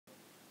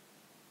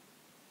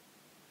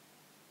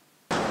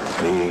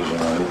Krishna,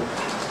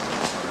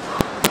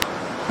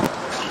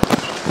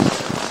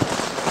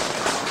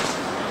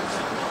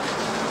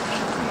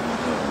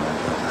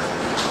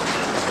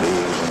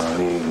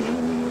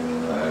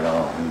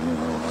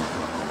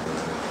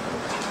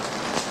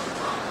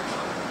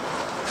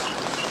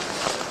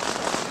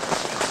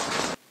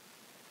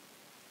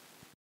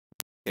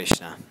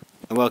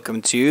 and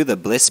welcome to the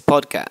Bliss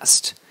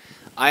podcast.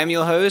 I am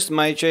your host,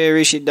 Maitreya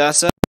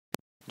Rishidasa,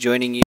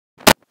 joining you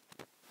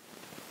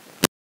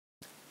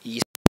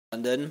East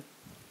London.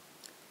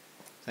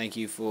 Thank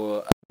you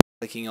for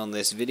clicking on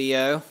this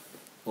video,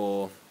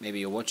 or maybe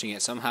you're watching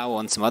it somehow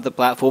on some other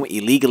platform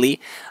illegally.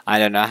 I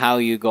don't know how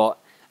you got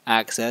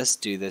access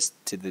to this,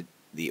 to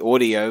the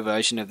audio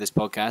version of this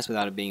podcast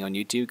without it being on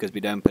YouTube, because we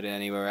don't put it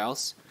anywhere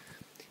else.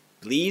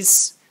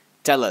 Please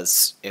tell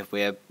us if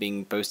we're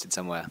being posted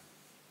somewhere.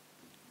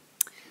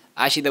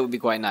 Actually, that would be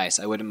quite nice.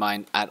 I wouldn't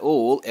mind at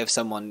all if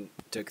someone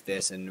took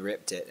this and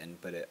ripped it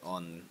and put it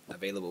on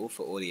available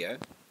for audio.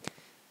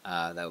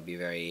 That would be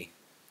very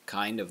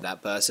kind of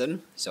that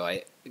person. So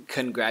I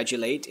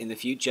congratulate in the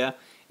future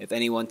if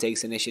anyone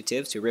takes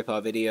initiative to rip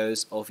our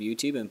videos off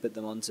YouTube and put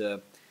them onto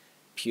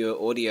pure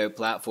audio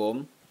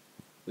platform.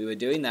 We were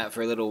doing that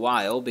for a little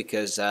while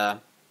because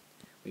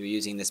we were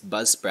using this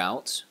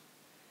Buzzsprout.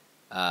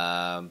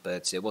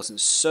 But it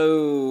wasn't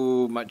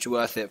so much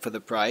worth it for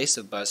the price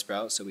of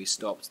Buzzsprout, so we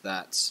stopped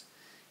that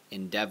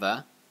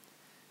endeavor.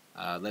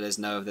 Let us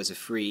know if there's a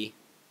free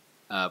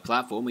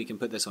platform we can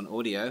put this on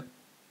audio.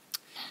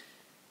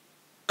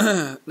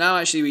 Now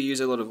actually we use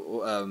a lot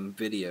of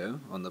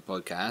video on the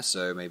podcast,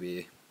 so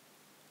maybe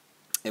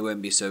it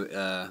won't be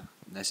so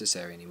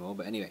necessary anymore.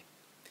 But anyway,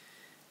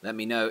 let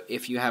me know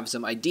if you have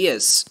some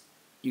ideas.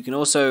 You can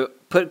also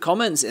put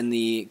comments in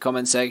the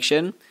comment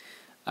section.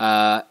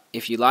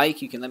 If you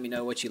like, you can let me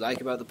know what you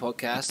like about the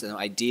podcast and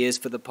ideas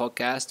for the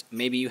podcast.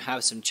 Maybe you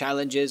have some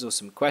challenges or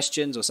some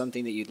questions or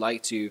something that you'd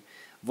like to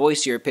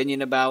voice your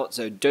opinion about.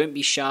 So don't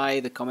be shy.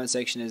 The comment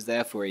section is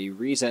there for a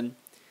reason,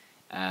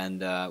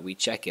 and we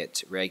check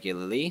it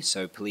regularly.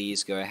 So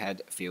please go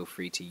ahead, feel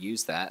free to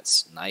use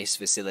that nice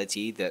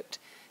facility that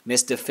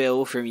Mr.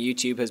 Phil from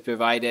YouTube has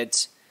provided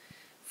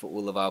for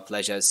all of our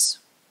pleasures.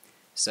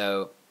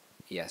 So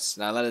yes,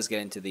 now let us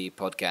get into the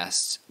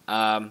podcast.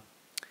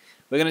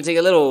 We're going to take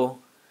a little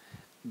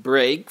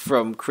break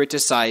from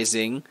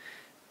criticizing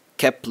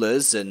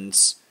Keplers and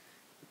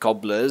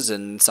cobblers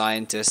and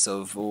scientists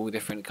of all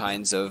different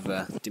kinds of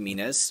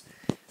demeanors.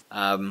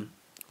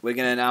 We're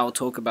going to now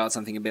talk about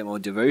something a bit more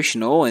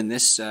devotional in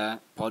this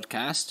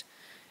podcast.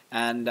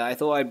 And I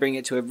thought I'd bring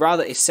it to a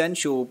rather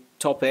essential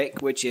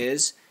topic, which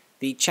is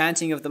the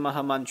chanting of the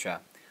Maha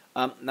Mantra.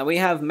 Now, we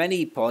have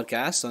many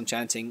podcasts on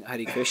chanting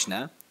Hare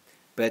Krishna,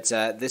 but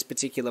this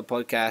particular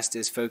podcast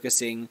is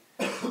focusing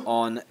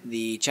on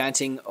the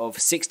chanting of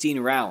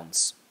 16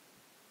 rounds.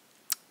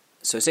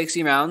 So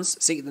 16 rounds,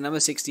 the number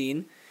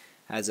 16,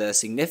 has a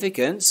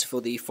significance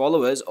for the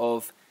followers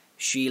of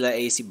Srila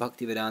A.C.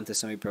 Bhaktivedanta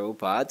Swami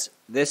Prabhupada.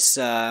 This,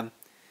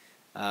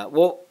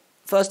 well,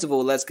 first of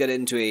all, let's get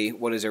into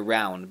what is a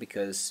round,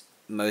 because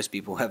most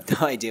people have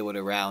no idea what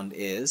a round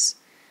is.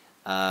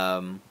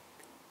 A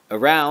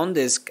round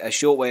is a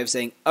short way of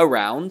saying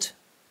around.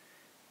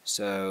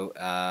 So,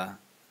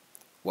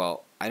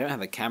 well, I don't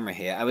have a camera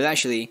here. I was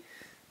actually,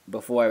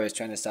 before I was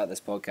trying to start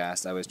this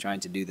podcast, I was trying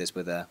to do this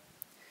with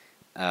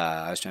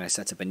I was trying to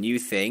set up a new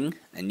thing,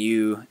 a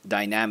new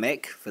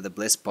dynamic for the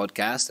Bliss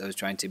podcast. I was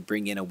trying to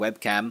bring in a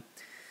webcam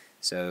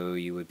so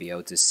you would be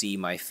able to see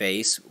my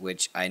face,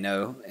 which I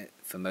know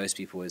for most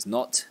people is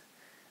not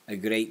a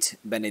great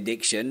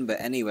benediction,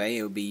 but anyway,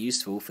 it would be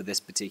useful for this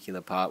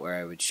particular part where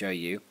I would show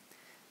you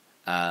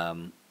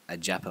a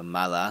japa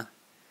mala,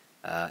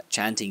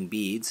 chanting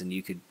beads, and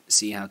you could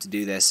see how to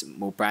do this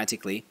more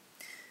practically.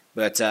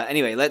 But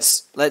anyway,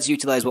 let's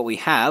utilize what we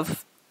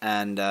have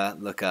and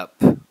look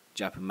up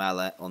japa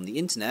mala on the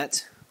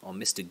internet, on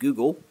Mr.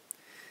 Google,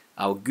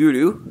 our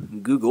guru,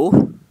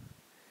 Google.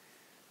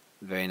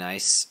 Very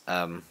nice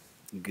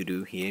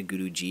guru here,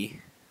 Guruji.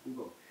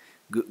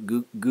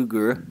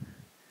 Google.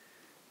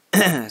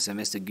 So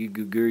Mr.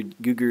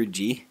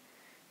 Guruji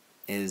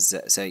is,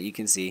 so you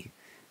can see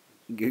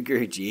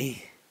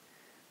Guruji.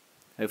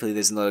 Hopefully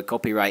there's not a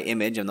copyright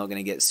image. I'm not going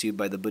to get sued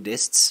by the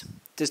Buddhists.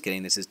 Just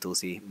kidding, this is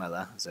Tulsi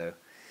Mala. So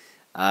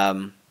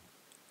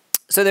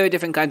there are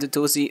different kinds of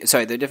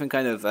there are different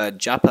kind of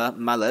japa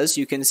malas.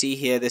 You can see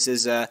here, this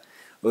is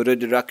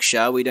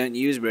Rudraksha. We don't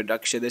use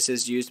Rudraksha. This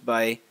is used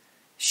by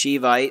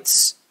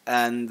Shivites.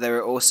 And there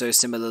are also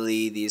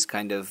similarly these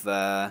kind of,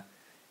 how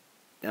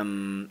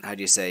do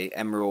you say,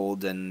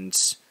 emerald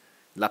and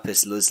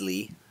lapis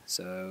lazuli.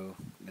 So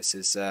this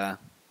is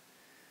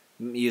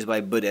used by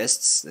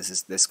Buddhists. This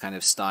is this kind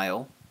of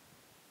style.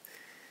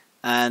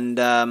 And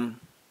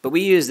but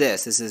we use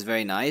this. This is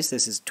very nice.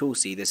 This is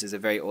Tulsi. This is a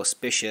very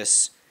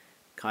auspicious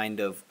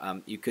kind of,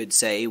 you could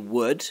say,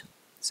 wood.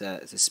 It's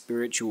a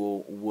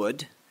spiritual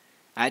wood.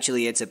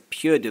 Actually, it's a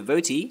pure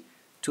devotee,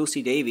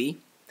 Tulsi Devi,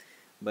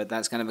 but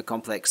that's kind of a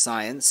complex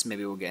science.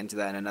 Maybe we'll get into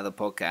that in another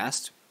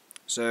podcast.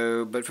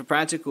 So, but for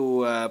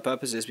practical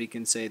purposes, we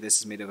can say this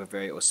is made of a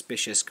very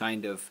auspicious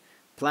kind of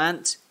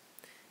plant.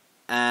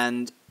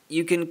 And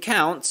you can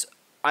count,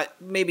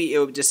 maybe it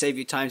would just save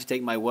you time to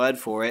take my word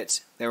for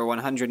it. There are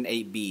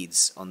 108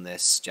 beads on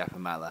this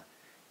japamala.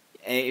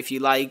 If you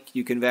like,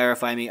 you can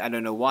verify me. I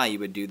don't know why you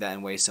would do that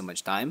and waste so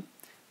much time,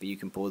 but you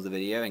can pause the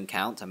video and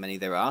count how many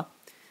there are.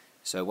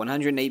 So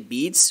 108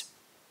 beads.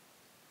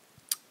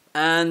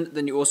 And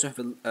then you also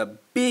have a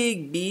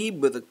big bead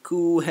with a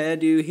cool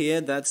hairdo here.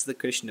 That's the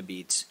Krishna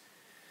bead.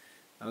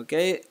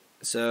 Okay,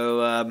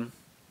 so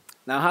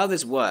now how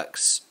this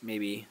works,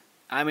 maybe.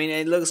 I mean,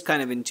 it looks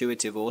kind of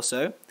intuitive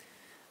also.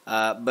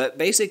 But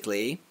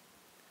basically,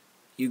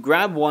 you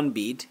grab one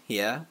bead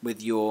here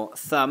with your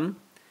thumb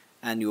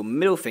and your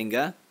middle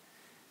finger.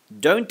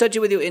 Don't touch it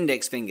with your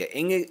index finger.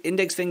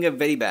 Index finger,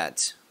 very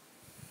bad.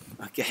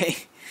 Okay?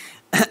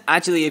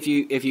 Actually, if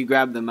you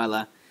grab the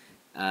mala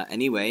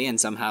anyway and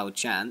somehow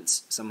chant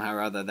somehow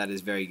or other, that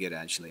is very good.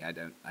 Actually, I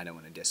don't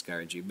want to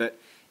discourage you, but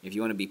if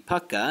you want to be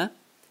pucka,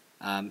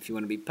 if you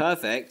want to be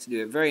perfect,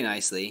 do it very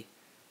nicely.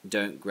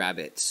 Don't grab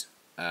it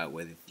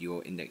with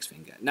your index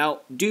finger.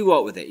 Now, do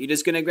what with it? You're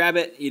just gonna grab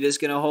it? You're just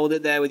gonna hold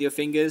it there with your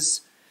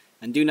fingers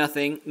and do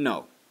nothing?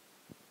 No.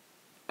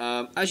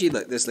 Actually,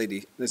 look, this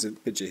lady. There's a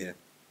picture here.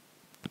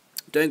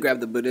 Don't grab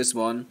the Buddhist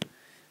one.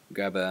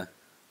 Grab a.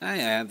 I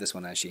have this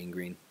one actually in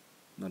green.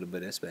 Not a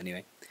Buddhist, but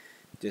anyway.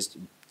 Just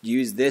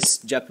use this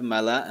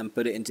japamala and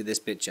put it into this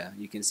picture.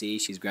 You can see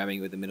she's grabbing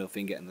it with the middle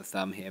finger and the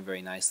thumb here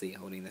very nicely,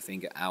 holding the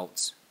finger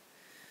out.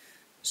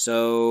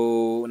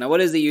 So, now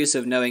what is the use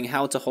of knowing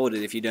how to hold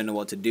it if you don't know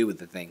what to do with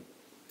the thing?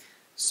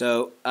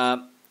 So,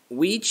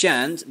 we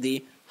chant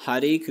the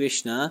Hare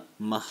Krishna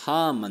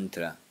Maha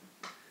Mantra.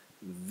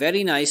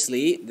 Very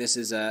nicely, this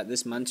is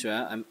this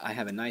mantra, I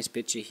have a nice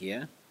picture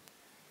here.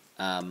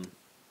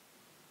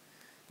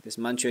 This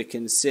mantra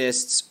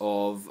consists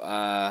of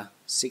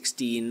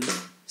 16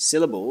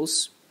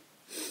 syllables,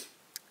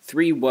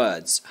 3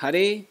 words,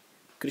 Hare,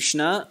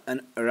 Krishna,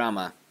 and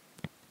Rama.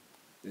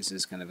 This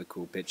is kind of a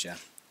cool picture.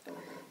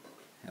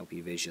 Help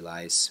you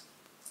visualize.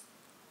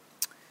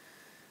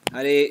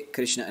 Hare,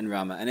 Krishna, and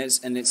Rama,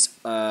 and it's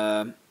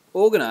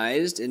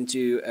organized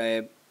into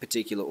a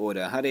particular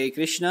order. Hare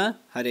Krishna,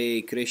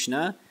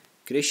 Krishna,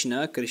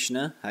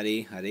 Krishna,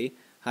 Hare Hare,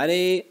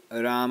 Hare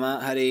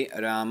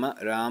Rama,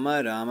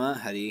 Rama Rama,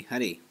 Hare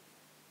Hare.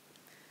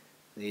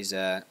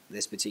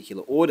 This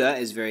particular order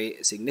is very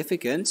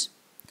significant.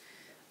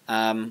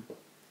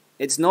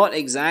 It's not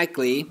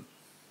exactly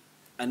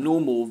a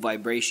normal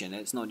vibration.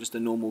 It's not just a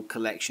normal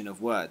collection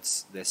of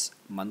words, this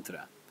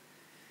mantra.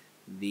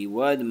 The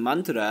word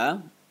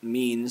mantra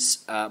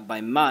means,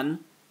 by man,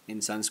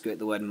 in Sanskrit,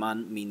 the word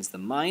man means the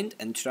mind,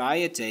 and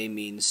trayate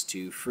means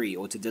to free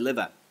or to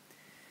deliver.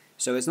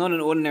 So it's not an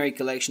ordinary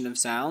collection of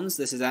sounds.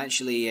 This is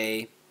actually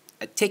a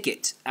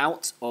ticket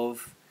out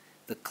of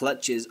the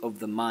clutches of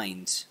the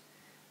mind.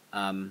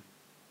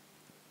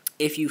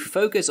 If you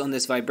focus on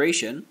this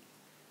vibration,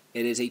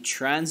 it is a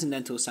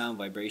transcendental sound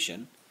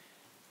vibration,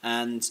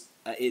 and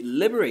it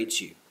liberates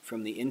you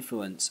from the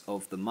influence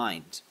of the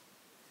mind.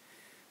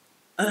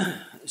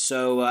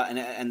 So,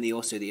 and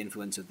also the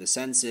influence of the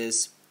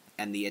senses,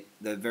 and the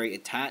very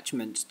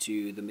attachment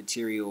to the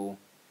material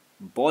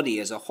body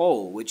as a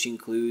whole, which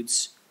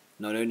includes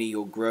not only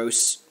your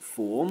gross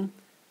form,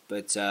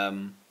 but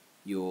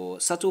your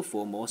subtle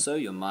form also,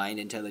 your mind,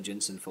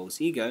 intelligence, and false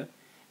ego.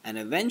 And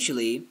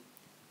eventually,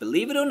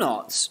 believe it or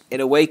not,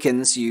 it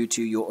awakens you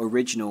to your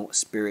original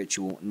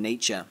spiritual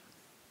nature.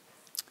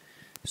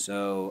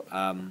 So,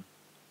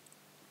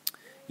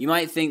 you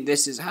might think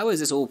how is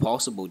this all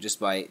possible just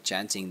by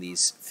chanting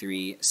these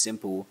 3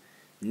 simple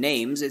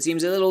names? It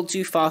seems a little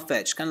too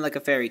far-fetched, kind of like a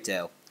fairy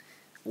tale.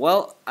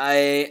 Well,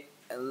 I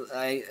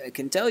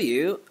can tell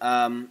you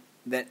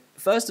that,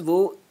 first of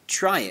all,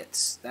 try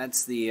it.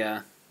 That's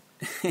the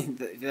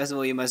first of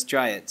all, you must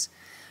try it.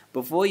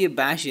 Before you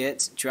bash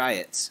it, try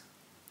it.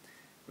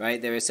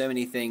 Right? There are so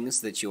many things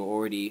that you're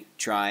already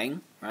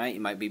trying, right? You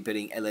might be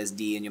putting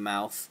LSD in your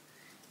mouth.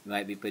 You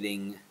might be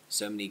putting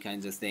so many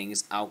kinds of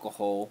things,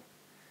 alcohol,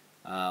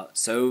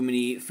 so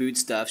many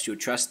foodstuffs you're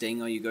trusting,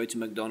 or you go to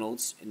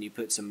McDonald's and you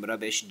put some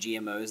rubbish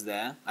GMOs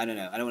there. I don't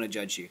know. I don't want to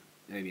judge you.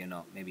 Maybe you're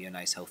not. Maybe you're a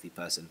nice, healthy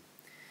person.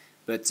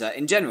 But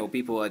in general,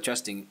 people are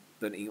trusting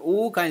putting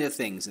all kinds of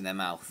things in their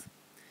mouth.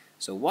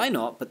 So why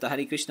not put the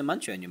Hare Krishna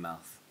mantra in your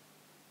mouth?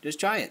 Just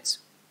try it.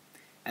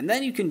 And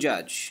then you can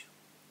judge.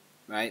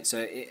 Right?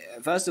 So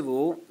first of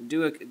all,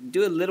 do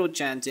a little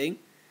chanting,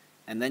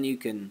 and then you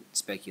can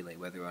speculate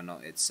whether or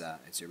not it's a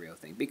real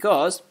thing.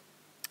 Because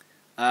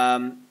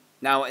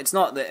now it's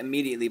not that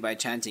immediately by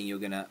chanting you're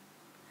gonna,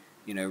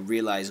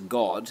 realize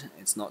God.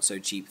 It's not so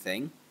cheap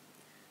thing.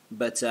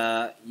 But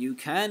you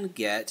can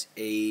get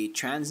a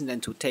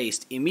transcendental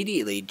taste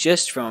immediately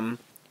just from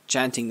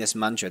chanting this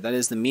mantra. That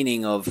is the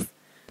meaning of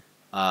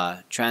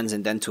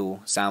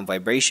transcendental sound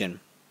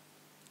vibration.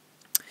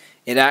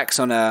 It acts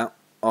on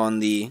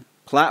the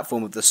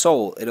platform of the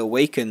soul. It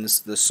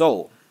awakens the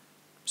soul.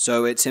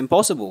 So it's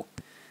impossible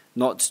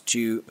not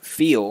to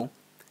feel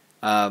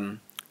some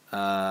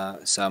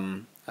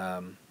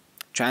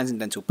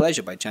transcendental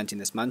pleasure by chanting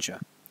this mantra.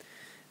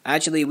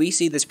 Actually, we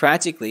see this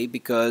practically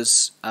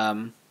because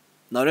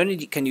not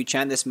only can you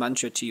chant this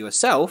mantra to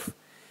yourself,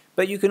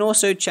 but you can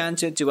also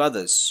chant it to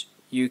others.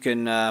 You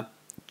can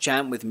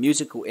chant with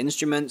musical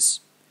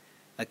instruments,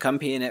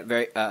 accompany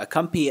it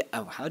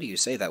how do you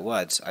say that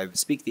word? I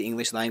speak the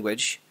English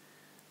language.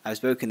 I've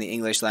spoken the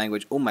English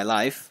language all my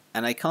life,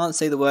 and I can't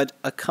say the word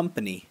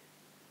accompany.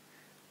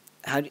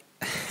 How do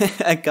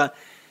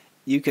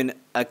you can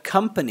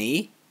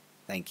accompany,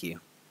 thank you,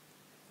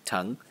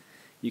 tongue.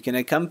 You can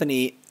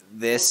accompany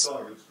this.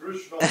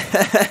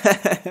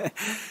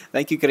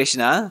 Thank you,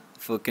 Krishna,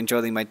 for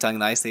controlling my tongue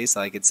nicely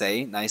so I could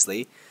say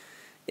nicely.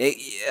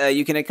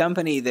 You can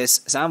accompany this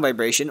sound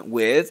vibration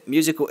with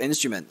musical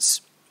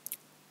instruments.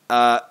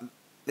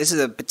 This is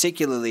a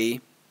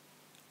particularly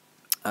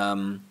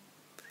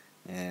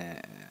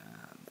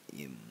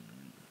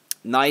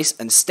nice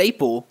and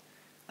staple,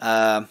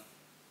 how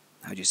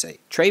do you say,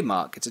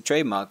 trademark. It's a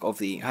trademark of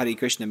the Hare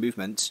Krishna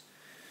movement.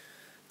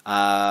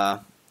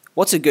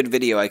 What's a good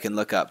video I can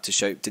look up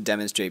to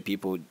demonstrate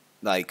people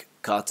like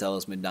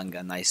cartels,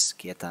 mridanga, nice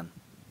kirtan?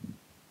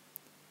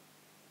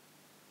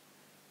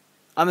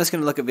 I'm just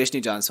going to look at Vishnu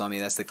Jana Swami.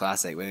 That's the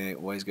classic. We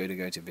always go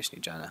to Vishnu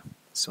Jana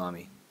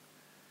Swami.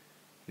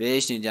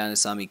 Vishnu Jana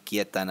Swami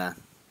Kirtana.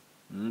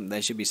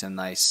 There should be some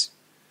nice.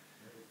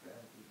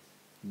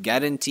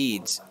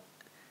 Guaranteed.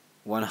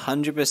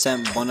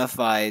 100% bona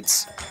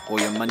fides or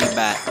your money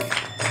back.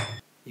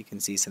 You can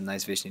see some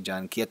nice Vishnu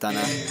Jana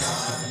Kirtana.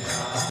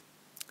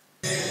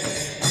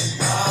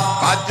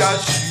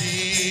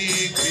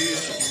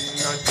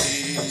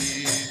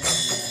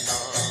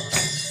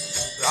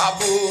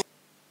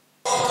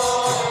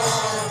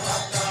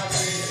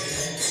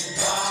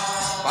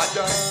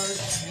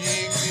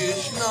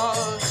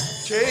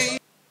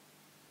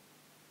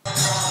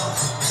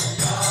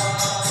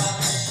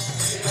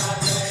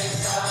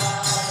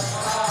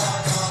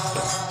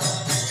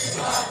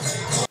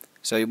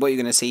 So what you're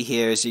going to see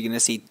here is you're going to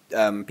see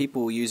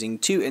people using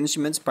two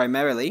instruments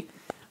primarily.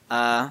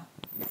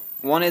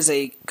 One is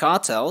a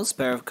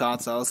pair of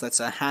cartels. That's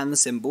a hand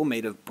cymbal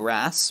made of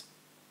brass.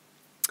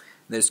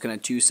 There's kind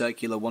of two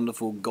circular,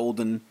 wonderful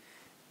golden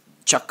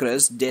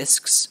chakras,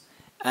 discs,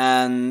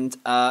 and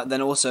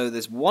then also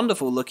this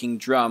wonderful looking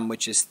drum,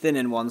 which is thin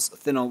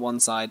on one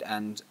side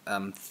and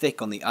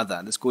thick on the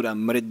other. That's called a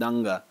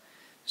mridanga.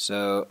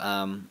 So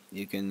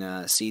you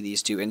can see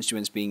these two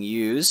instruments being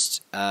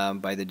used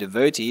by the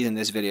devotees in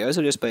this video. So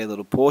I'll just play a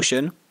little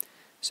portion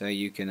so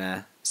you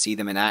can see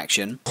them in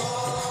action.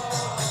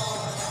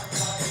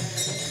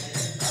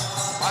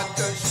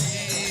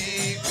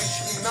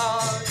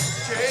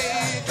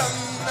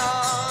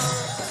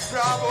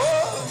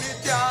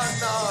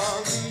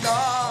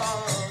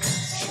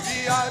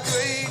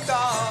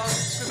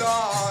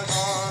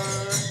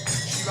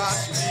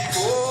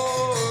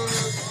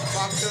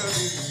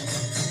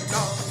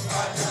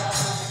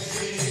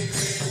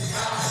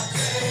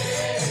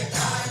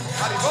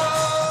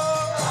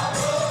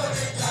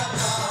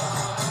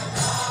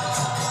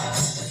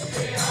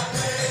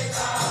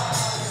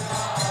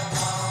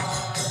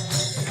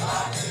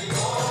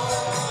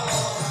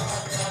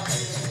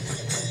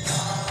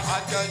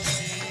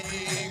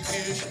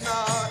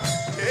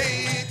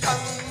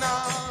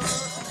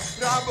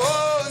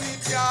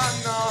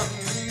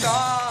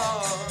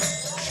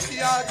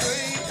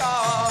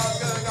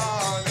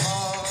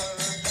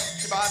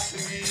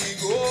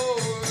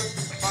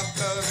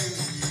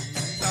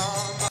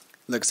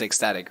 Looks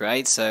ecstatic,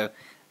 right? So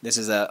this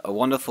is a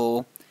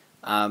wonderful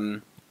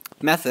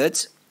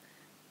method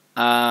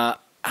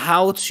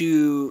how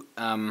to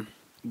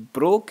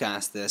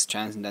broadcast this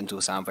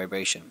transcendental sound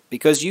vibration,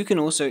 because you can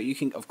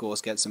of course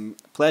get some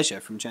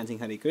pleasure from chanting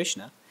Hare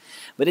Krishna,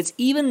 but it's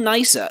even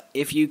nicer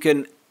if you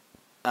can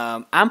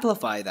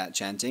amplify that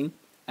chanting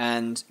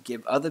and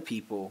give other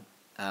people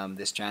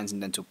this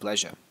transcendental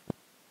pleasure.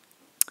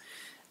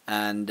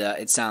 And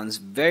it sounds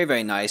very,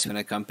 very nice when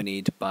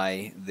accompanied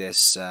by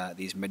these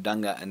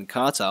mridanga and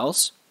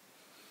kartals.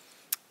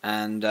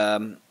 And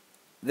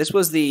this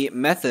was the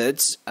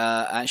method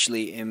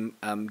actually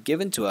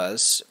given to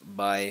us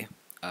by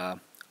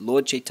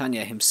Lord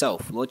Chaitanya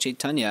himself. Lord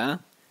Chaitanya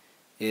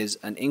is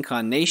an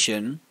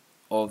incarnation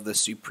of the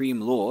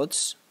Supreme Lord,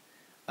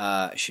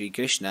 Sri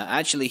Krishna.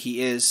 Actually,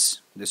 he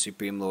is the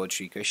Supreme Lord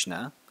Sri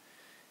Krishna.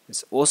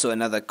 It's also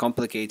another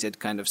complicated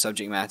kind of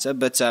subject matter,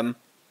 but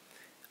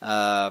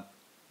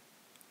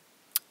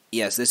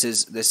yes, this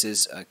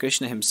is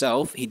Krishna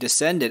himself. He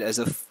descended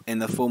in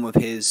the form of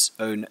his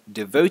own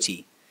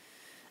devotee,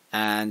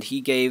 and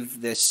he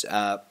gave this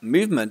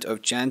movement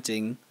of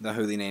chanting the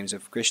holy names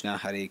of Krishna,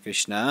 Hare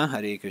Krishna,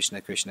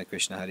 Krishna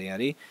Krishna, Hare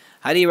Hare,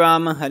 Hare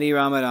Rama,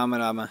 Rama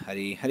Rama,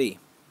 Hare Hare.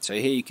 So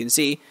here you can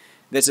see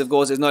this, of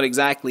course, is not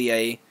exactly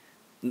a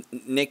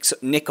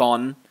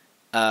Nikon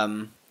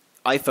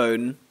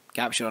iPhone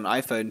captured on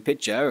iPhone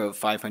picture of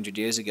 500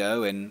 years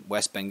ago in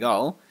West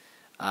Bengal.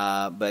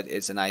 But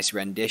it's a nice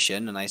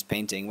rendition, a nice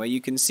painting, where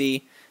you can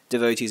see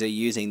devotees are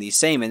using these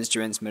same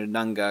instruments,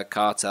 mridanga,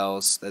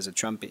 kartals, there's a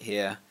trumpet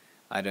here,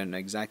 I don't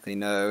exactly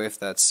know if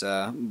that's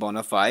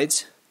bona fide,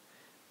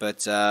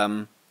 but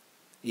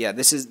yeah,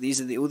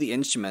 these are all the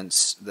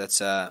instruments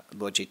that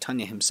Lord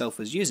Chaitanya himself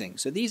was using.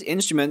 So these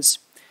instruments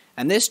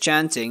and this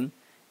chanting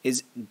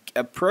is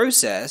a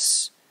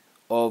process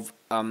of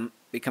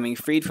becoming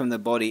freed from the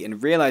body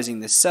and realizing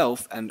the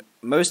self, and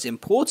most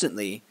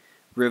importantly,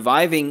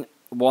 reviving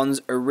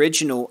one's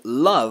original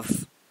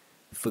love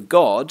for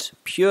God,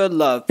 pure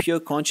love, pure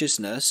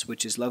consciousness,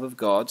 which is love of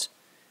God.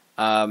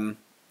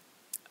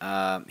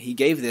 He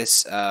gave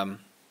this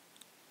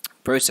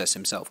process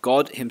himself.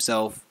 God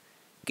himself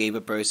gave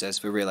a process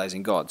for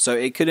realizing God. So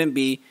it couldn't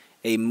be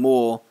a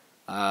more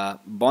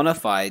bona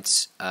fide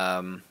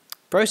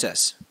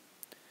process.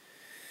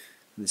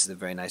 This is a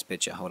very nice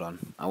picture. Hold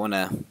on. I want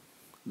to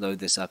load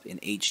this up in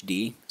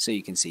HD so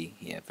you can see.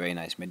 Yeah, very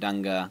nice.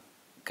 Mridanga,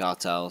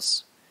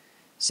 kartals,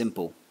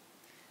 simple.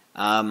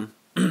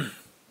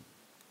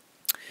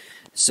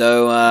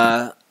 So,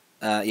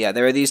 yeah,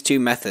 there are these two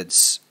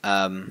methods.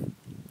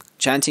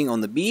 Chanting on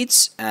the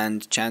beads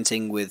and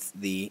chanting with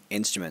the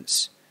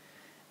instruments.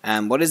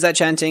 And what is that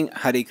chanting?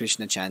 Hare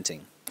Krishna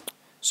chanting.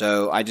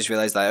 So I just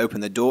realized that I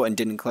opened the door and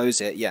didn't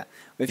close it. Yeah.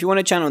 If you want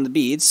to chant on the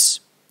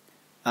beads,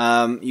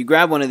 you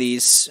grab one of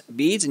these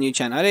beads and you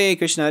chant Hare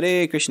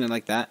Krishna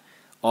like that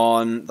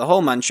on the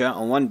whole mantra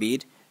on one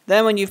bead.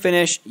 Then when you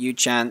finish, you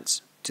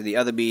chant to the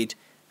other bead,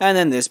 and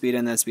then this bead,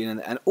 and this bead,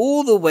 and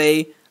all the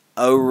way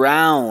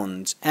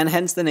around, and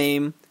hence the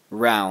name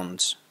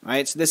round.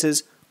 Right? So this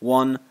is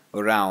one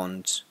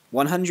round.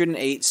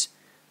 108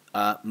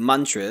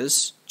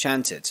 mantras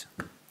chanted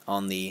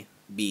on the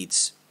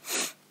beads.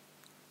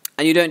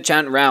 And you don't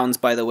chant rounds,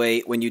 by the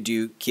way, when you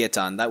do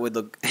kirtan. That would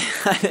look...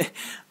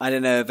 I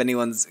don't know if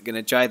anyone's going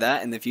to try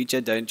that in the future.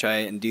 Don't try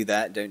and do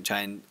that. Don't try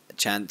and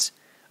chant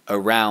a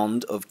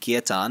round of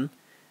kirtan.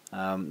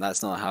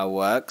 That's not how it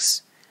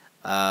works.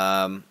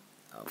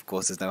 Of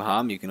course, there's no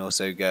harm. You can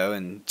also go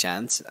and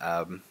chant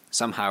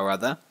somehow or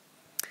other.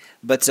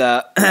 But,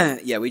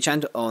 yeah, we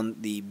chant on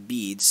the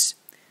beads.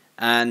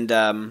 And,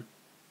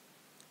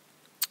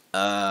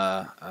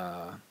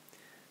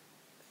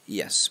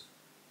 yes.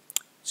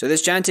 So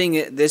this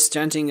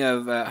chanting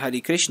of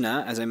Hare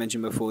Krishna, as I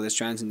mentioned before, this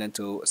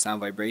transcendental sound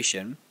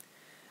vibration,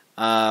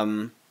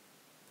 it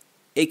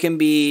can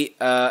be,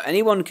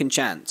 anyone can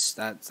chant.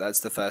 That's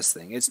the first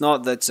thing. It's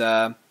not that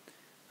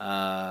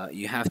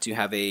you have to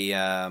have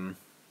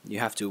you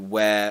have to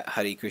wear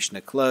Hare Krishna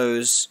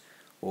clothes,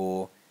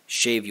 or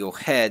shave your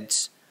head,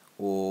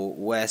 or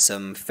wear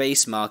some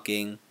face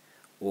marking,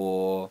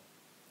 or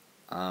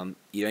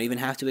you don't even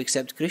have to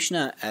accept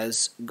Krishna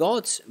as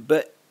God,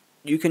 but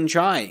you can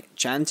try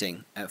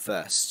chanting at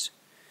first.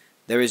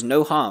 There is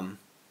no harm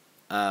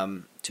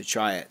to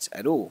try it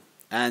at all,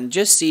 and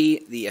just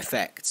see the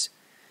effect.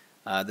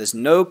 There's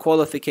no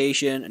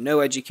qualification,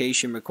 no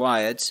education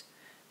required,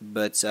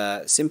 but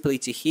simply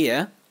to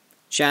hear,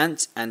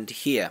 chant and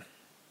hear.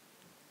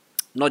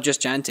 Not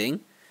just chanting,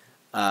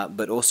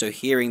 but also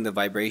hearing the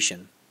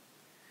vibration.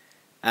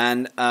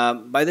 And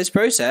by this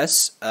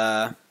process,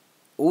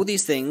 all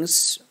these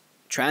things,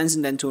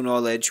 transcendental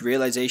knowledge,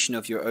 realization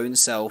of your own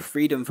self,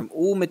 freedom from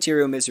all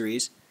material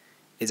miseries,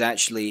 is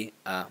actually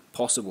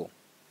possible.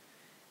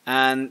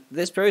 And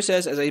this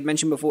process, as I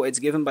mentioned before, it's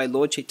given by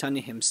Lord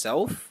Chaitanya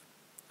himself,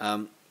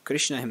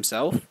 Krishna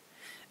himself.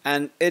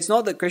 And it's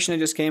not that Krishna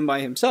just came by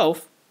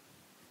himself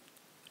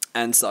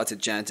and started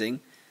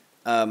chanting.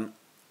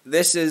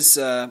 This is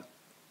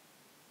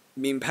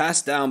being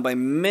passed down by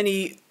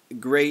many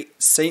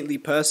great saintly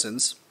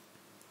persons,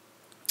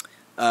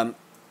 not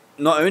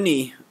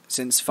only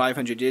since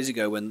 500 years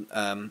ago when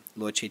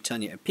Lord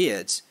Chaitanya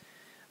appeared,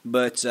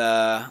 but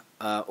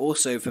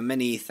also for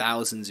many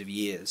thousands of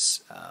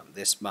years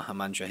this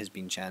Mahamantra has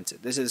been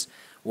chanted. This is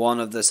one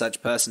of the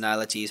such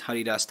personalities,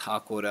 Haridas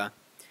Thakur.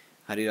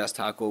 Haridas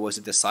Thakur was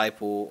a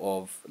disciple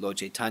of Lord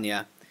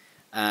Chaitanya,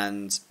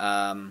 and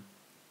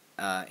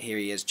here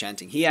he is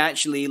chanting. He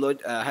actually,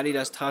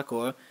 Haridas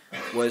Thakur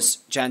was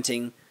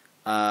chanting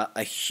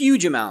a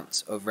huge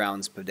amount of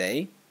rounds per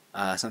day,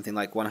 something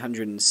like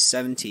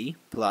 170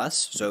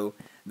 plus. So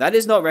that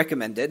is not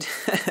recommended.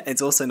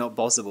 It's also not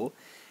possible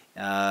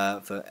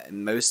for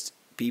most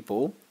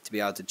people to be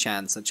able to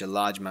chant such a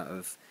large amount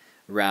of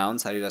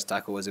rounds. Haridas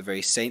Thakur was a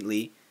very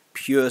saintly,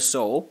 pure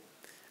soul.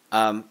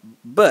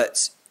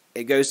 But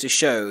it goes to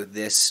show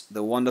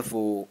the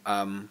wonderful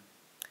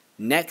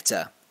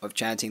nectar of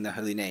chanting the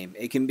holy name.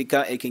 It can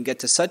get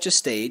to such a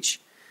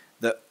stage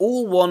that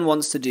all one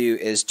wants to do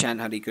is chant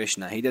Hare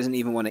Krishna. He doesn't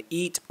even want to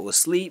eat or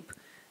sleep,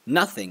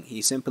 nothing.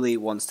 He simply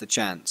wants to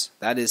chant.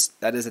 That is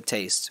a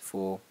taste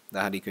for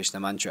the Hare Krishna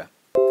mantra.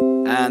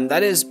 And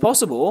that is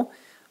possible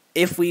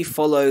if we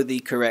follow the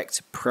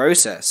correct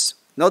process.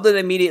 Not that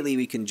immediately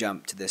we can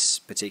jump to this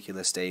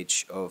particular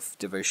stage of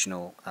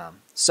devotional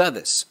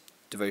service,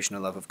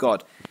 devotional love of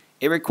God.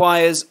 It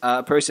requires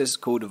a process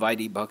called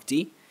Vaidhi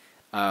Bhakti,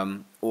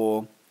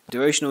 or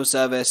devotional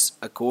service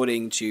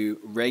according to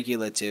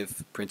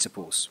regulative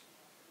principles.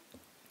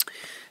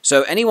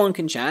 So anyone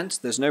can chant,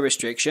 there's no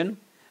restriction.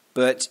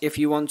 But if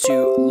you want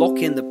to lock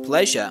in the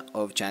pleasure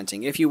of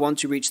chanting, if you want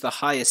to reach the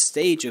highest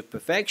stage of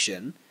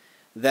perfection,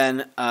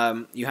 then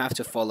you have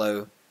to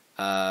follow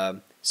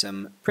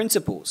some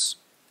principles.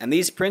 And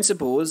these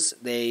principles,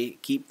 they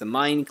keep the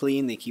mind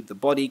clean, they keep the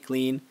body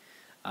clean,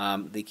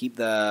 they keep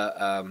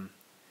the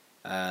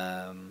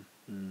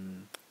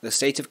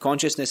state of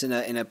consciousness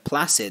in a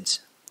placid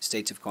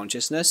state of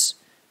consciousness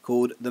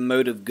called the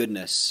mode of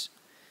goodness.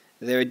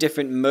 There are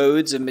different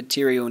modes of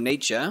material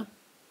nature.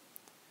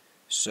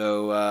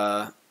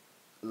 So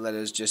let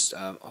us just,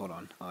 hold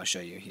on, I'll show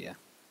you here.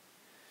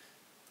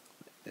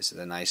 This is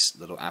a nice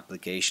little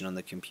application on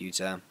the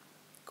computer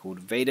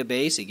called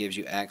Vedabase. It gives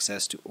you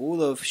access to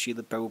all of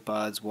Srila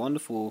Prabhupada's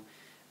wonderful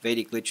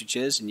Vedic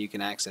literatures, and you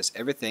can access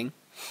everything.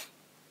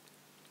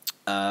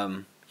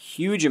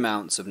 Huge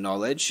amounts of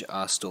knowledge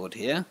are stored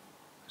here.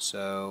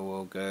 So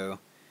we'll go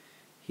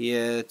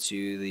here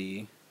to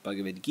the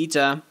Bhagavad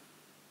Gita.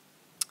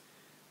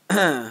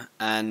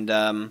 And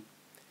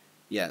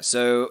yeah,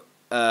 so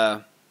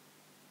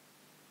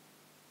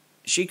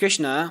Sri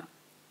Krishna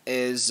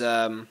is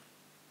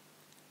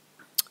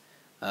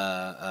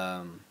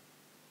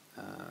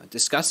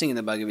discussing in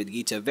the Bhagavad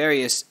Gita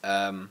various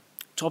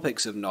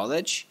topics of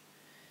knowledge,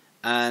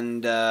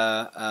 and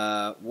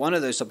one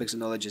of those topics of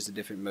knowledge is the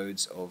different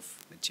modes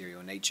of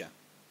material nature.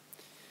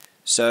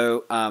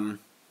 So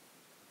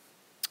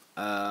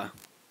let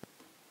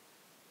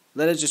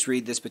us just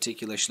read this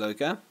particular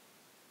shloka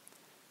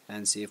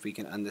and see if we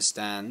can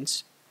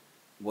understand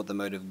what the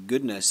mode of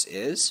goodness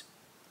is,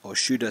 or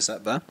Shuddha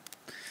Sattva.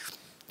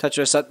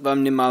 Tatra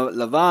Sattvam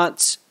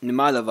Nimalavat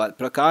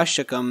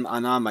Prakashakam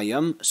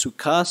Anamayam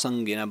Sukha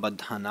Sangena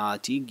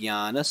Badhanati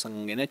Jnana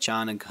Sangena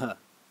Chanagha.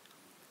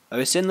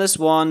 O sinless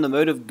one, the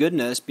mode of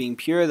goodness, being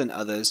purer than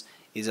others,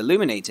 is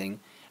illuminating,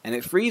 and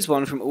it frees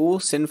one from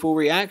all sinful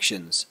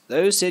reactions.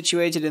 Those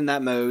situated in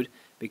that mode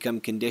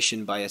become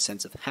conditioned by a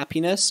sense of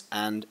happiness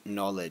and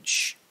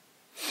knowledge.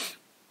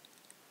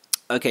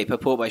 Okay,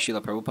 purport by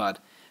Srila Prabhupada.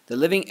 The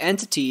living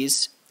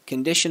entities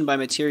conditioned by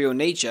material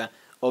nature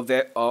are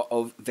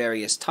of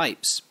various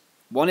types.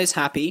 One is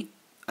happy,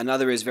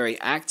 another is very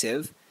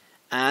active,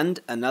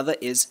 and another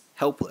is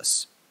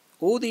helpless.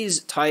 All these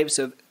types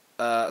of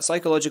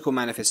psychological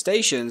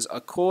manifestations are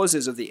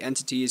causes of the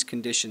entity's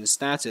conditioned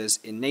status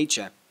in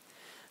nature.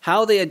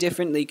 How they are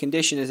differently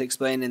conditioned is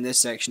explained in this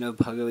section of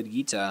Bhagavad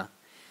Gita.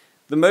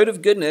 The mode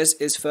of goodness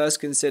is first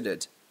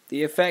considered.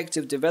 The effect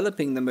of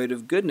developing the mode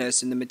of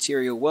goodness in the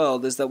material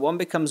world is that one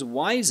becomes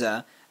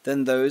wiser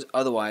than those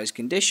otherwise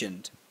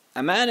conditioned.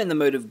 A man in the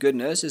mode of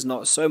goodness is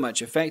not so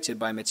much affected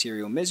by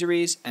material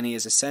miseries, and he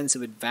has a sense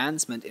of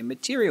advancement in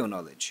material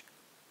knowledge.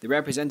 The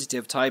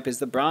representative type is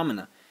the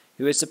Brahmana,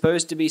 who is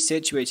supposed to be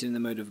situated in the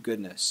mode of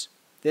goodness.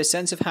 This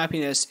sense of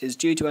happiness is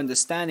due to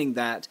understanding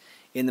that,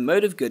 in the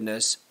mode of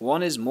goodness,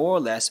 one is more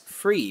or less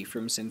free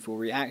from sinful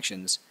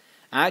reactions.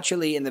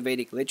 Actually, in the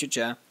Vedic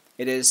literature,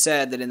 it is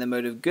said that the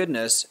mode of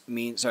goodness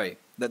means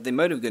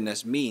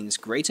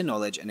greater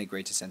knowledge and a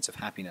greater sense of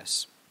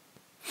happiness.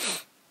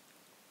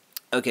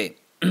 Okay,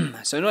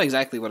 so not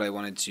exactly what I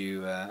wanted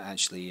to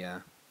actually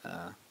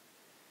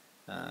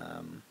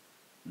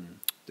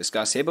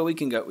discuss here, but we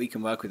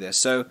can work with this.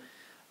 So,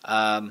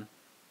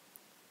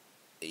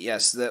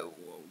 yes,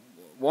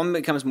 one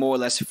becomes more or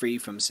less free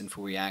from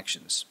sinful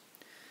reactions.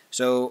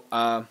 So,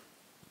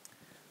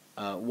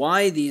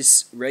 why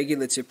these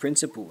regulative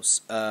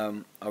principles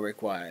are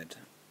required?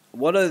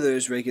 What are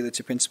those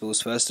regulative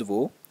principles, first of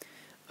all?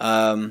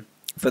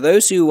 For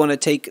those who want to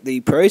take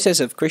the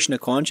process of Krishna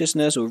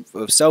consciousness or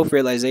of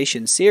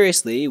self-realization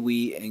seriously,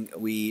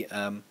 we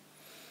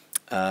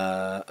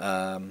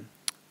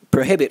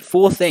prohibit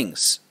 4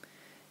 things: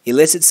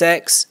 illicit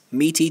sex,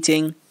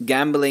 meat-eating,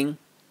 gambling,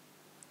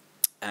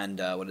 and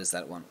what is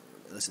that one?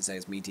 Illicit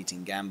sex,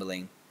 meat-eating,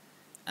 gambling,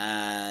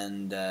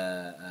 and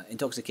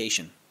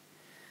intoxication.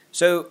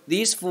 So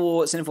these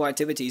 4 sinful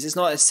activities, it's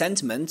not a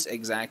sentiment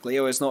exactly,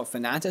 or it's not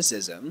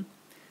fanaticism.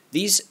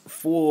 These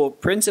 4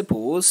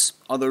 principles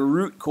are the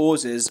root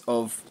causes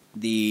of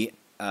the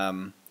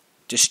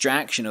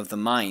distraction of the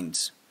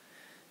mind.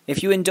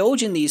 If you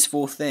indulge in these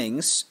 4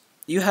 things,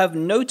 you have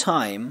no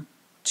time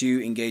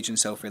to engage in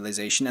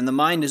self-realization, and the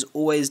mind is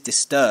always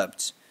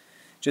disturbed.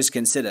 Just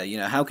consider,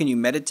 how can you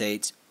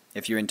meditate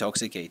if you're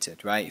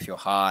intoxicated, right? If you're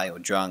high or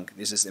drunk,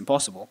 this is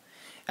impossible.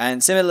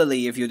 And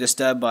similarly, if you're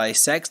disturbed by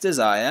sex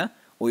desire,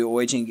 or you're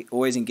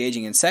always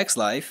engaging in sex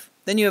life,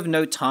 then you have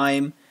no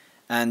time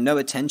and no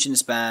attention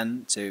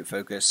span to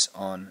focus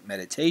on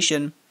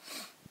meditation.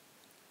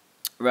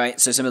 Right,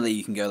 so similarly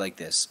you can go like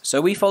this. So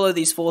we follow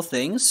these 4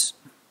 things,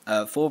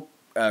 4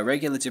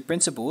 regulative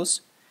principles,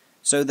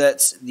 so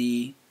that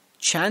the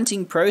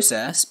chanting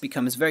process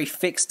becomes very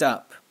fixed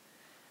up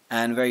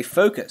and very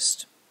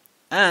focused.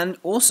 And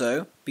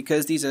also,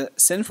 because these are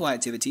sinful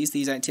activities,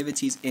 these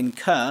activities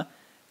incur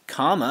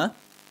karma.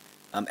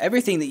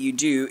 Everything that you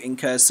do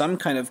incurs some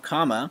kind of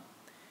karma.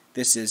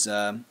 This is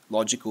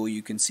logical,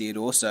 you can see it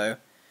also.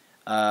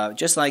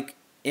 Just like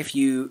if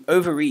you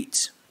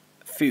overeat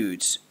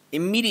foods,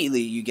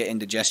 immediately you get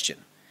indigestion.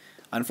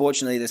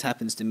 Unfortunately, this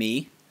happens to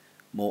me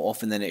more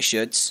often than it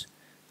should.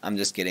 I'm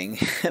just kidding.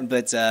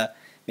 But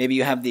maybe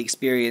you have the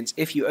experience,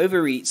 if you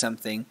overeat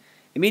something,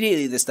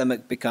 immediately the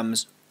stomach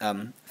becomes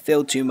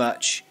filled too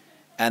much,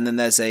 and then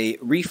there's a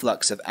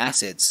reflux of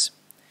acids.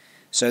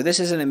 So this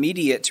is an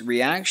immediate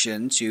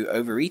reaction to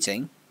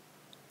overeating.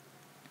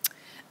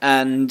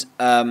 And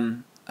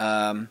in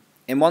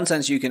one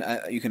sense, you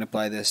can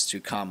apply this to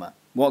karma.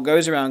 What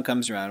goes around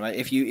comes around, right?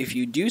 If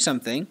you do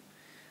something,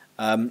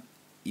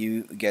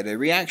 you get a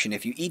reaction.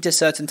 If you eat a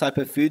certain type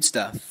of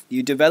foodstuff,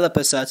 you develop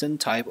a certain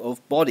type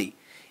of body.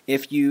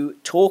 If you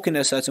talk in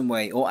a certain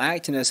way or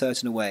act in a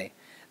certain way,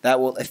 that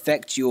will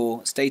affect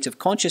your state of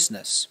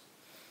consciousness.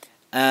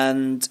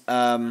 And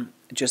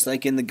just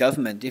like in the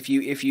government, if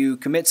you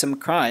commit some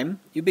crime,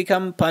 you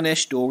become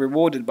punished or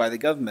rewarded by the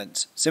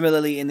government.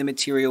 Similarly, in the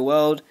material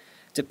world,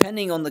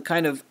 depending on the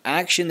kind of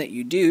action that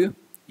you do,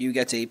 you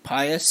get a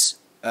pious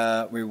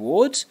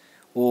reward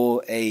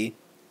or a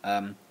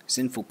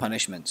sinful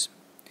punishment.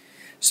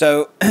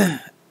 So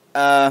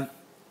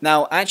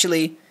now,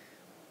 actually,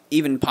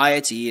 even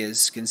piety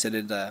is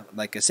considered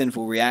like a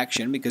sinful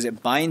reaction because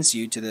it binds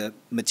you to the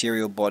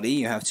material body.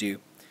 You have to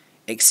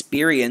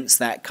experience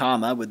that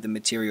karma with the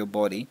material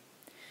body.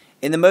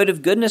 In the mode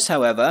of goodness,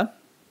 however,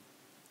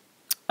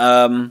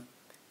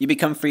 you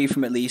become free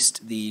from at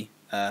least the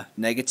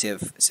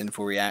negative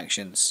sinful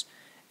reactions,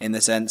 in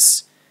the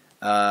sense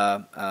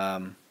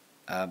that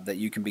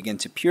you can begin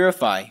to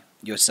purify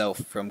yourself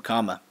from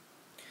karma.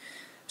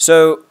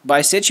 So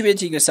by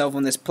situating yourself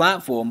on this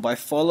platform, by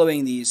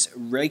following these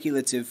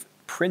regulative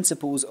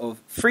principles of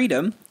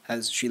freedom,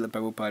 as Srila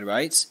Prabhupada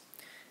writes,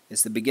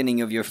 it's the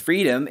beginning of your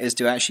freedom is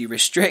to actually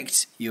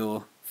restrict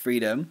your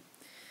freedom,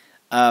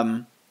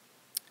 then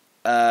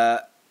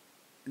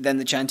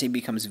the chanting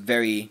becomes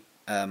very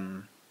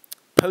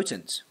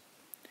potent.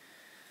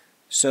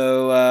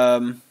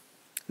 So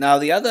now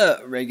the other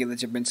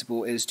regulative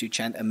principle is to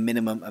chant a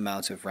minimum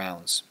amount of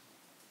rounds.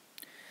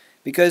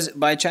 Because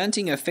by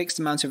chanting a fixed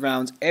amount of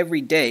rounds every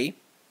day,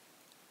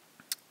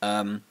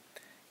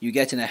 you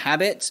get in a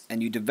habit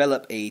and you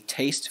develop a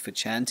taste for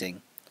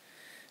chanting.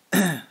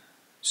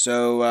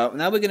 So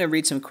now we're going to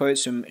read some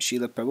quotes from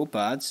Srila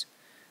Prabhupada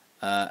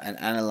and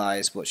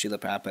analyze what Srila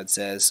Prabhupada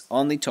says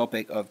on the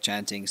topic of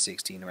chanting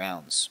 16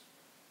 rounds.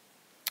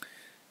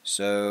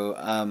 So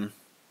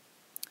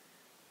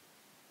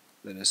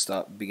let us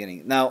start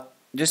beginning. Now,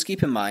 just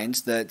keep in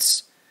mind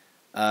that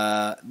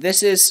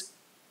this is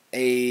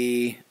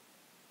a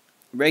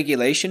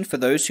regulation for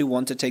those who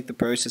want to take the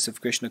process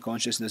of Krishna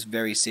consciousness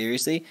very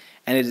seriously,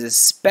 and it is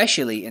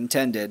especially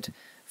intended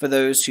for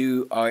those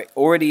who are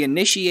already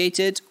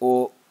initiated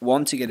or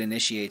want to get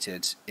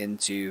initiated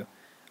into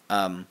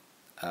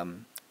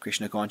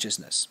Krishna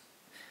consciousness.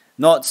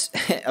 Not,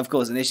 of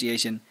course,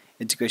 initiation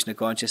into Krishna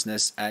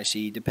consciousness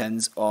actually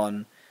depends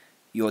on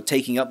your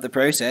taking up the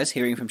process,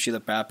 hearing from Srila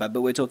Prabhupada,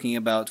 but we're talking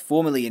about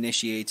formally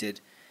initiated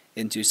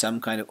into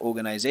some kind of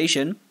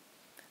organization.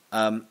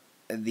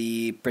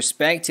 The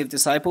prospective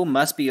disciple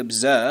must be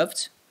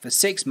observed for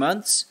 6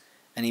 months,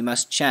 and he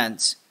must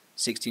chant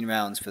 16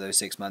 rounds for those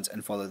 6 months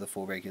and follow the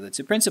 4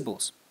 regulative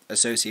principles,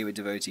 associate with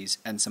devotees,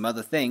 and some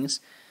other things,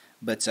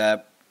 but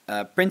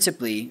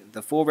principally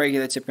the 4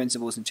 regulative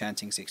principles and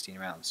chanting 16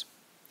 rounds.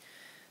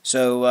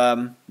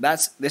 So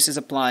this is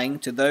applying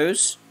to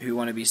those who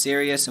want to be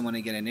serious and want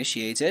to get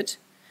initiated,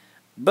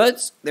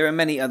 but there are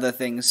many other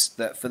things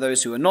that for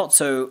those who are not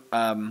so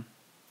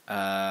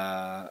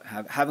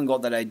haven't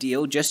got that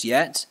ideal just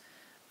yet,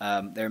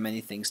 there are many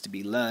things to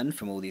be learned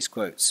from all these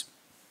quotes.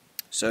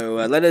 So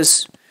let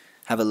us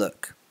have a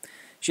look.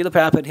 Srila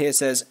Prabhupada here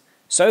says,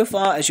 so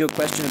far as your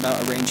question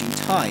about arranging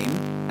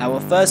time, our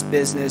first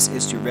business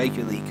is to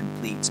regularly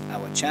complete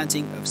our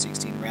chanting of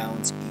 16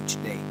 rounds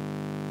each day.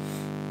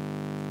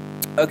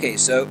 Okay,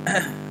 so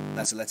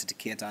that's a letter to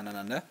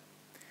Kirtanananda.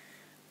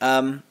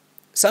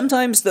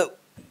 Sometimes that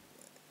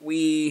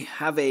we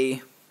have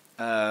a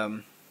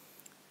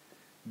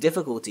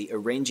difficulty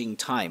arranging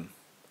time.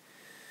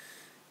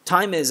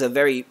 Time is a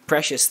very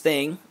precious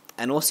thing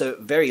and also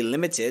very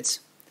limited,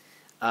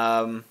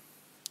 and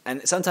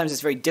sometimes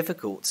it's very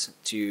difficult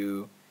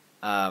to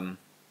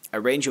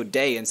arrange your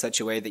day in such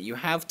a way that you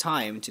have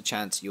time to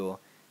chant your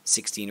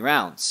 16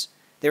 rounds.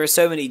 There are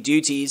so many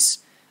duties,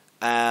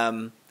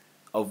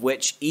 of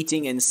which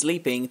eating and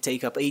sleeping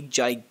take up a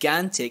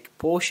gigantic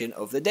portion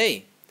of the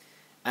day.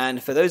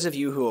 And for those of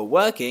you who are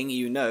working,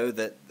 you know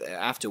that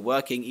after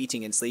working,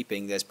 eating and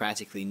sleeping, there's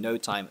practically no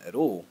time at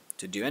all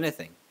to do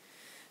anything.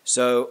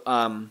 So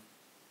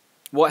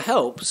what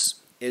helps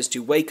is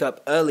to wake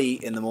up early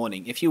in the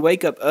morning. If you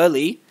wake up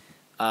early,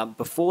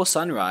 before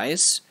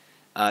sunrise,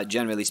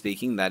 generally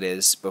speaking, that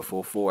is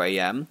before 4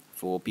 a.m.,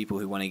 for people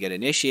who want to get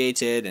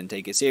initiated and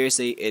take it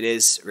seriously, it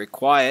is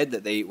required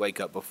that they wake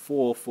up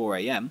before 4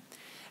 a.m.,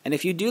 and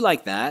if you do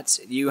like that,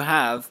 you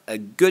have a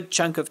good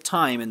chunk of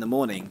time in the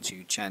morning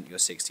to chant your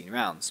 16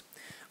 rounds.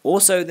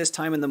 Also, this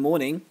time in the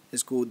morning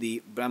is called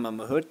the Brahma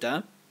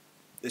Muhurta.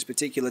 This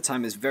particular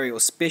time is very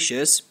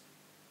auspicious.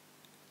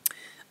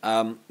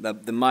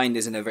 The mind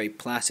is in a very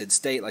placid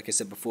state. Like I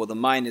said before, the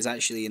mind is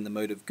actually in the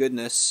mode of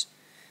goodness.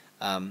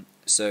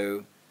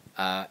 so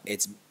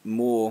it's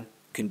more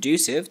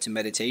conducive to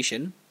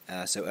meditation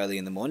so early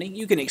in the morning.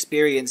 You can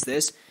experience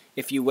this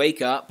if you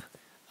wake up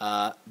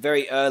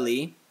very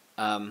early.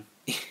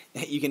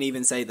 You can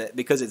even say that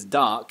because it's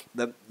dark,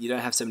 that you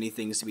don't have so many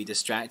things to be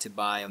distracted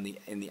by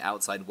in the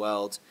outside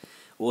world.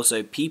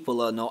 Also,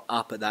 people are not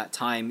up at that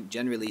time,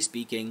 generally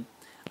speaking,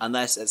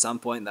 unless at some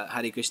point that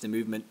Hare Krishna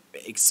movement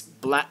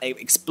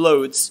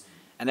explodes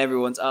and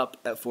everyone's up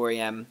at 4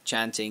 a.m.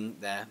 chanting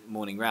their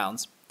morning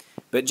rounds.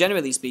 But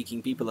generally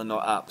speaking, people are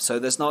not up. So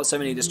there's not so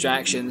many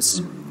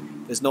distractions.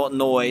 There's not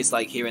noise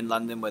like here in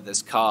London where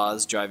there's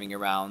cars driving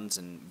around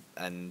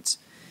and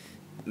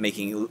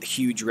making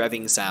huge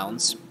revving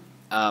sounds.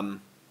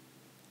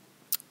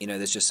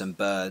 There's just some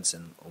birds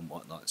and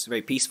whatnot. It's a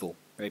very peaceful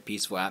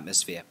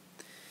atmosphere.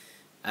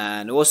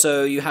 And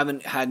also, you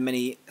haven't had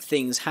many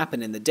things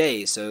happen in the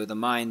day, so the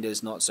mind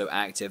is not so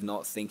active,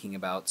 not thinking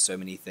about so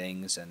many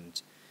things,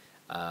 and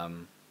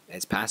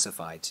it's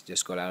pacified,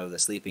 just got out of the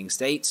sleeping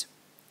state.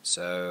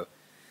 So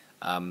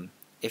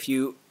if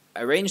you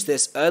arrange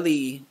this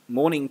early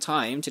morning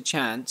time to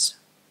chant,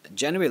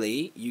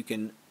 generally you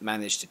can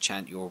manage to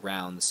chant your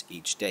rounds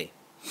each day.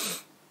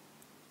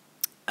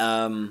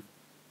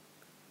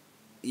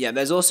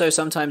 There's also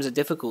sometimes a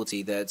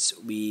difficulty that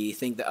we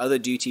think that other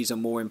duties are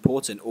more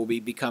important, or we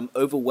become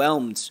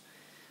overwhelmed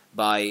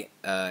by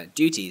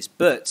duties.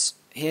 But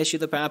here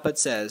Srila Prabhupada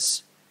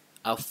says,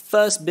 our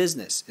first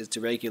business is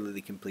to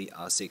regularly complete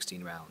our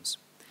 16 rounds.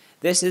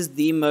 This is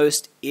the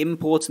most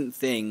important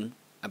thing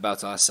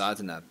about our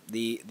sadhana.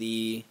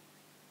 The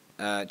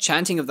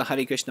chanting of the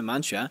Hare Krishna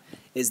mantra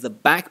is the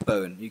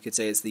backbone. You could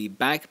say it's the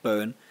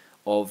backbone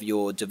of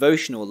your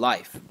devotional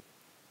life.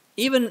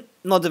 Even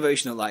not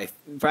devotional life,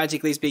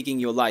 practically speaking,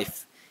 your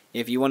life.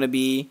 If you want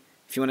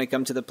to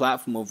come to the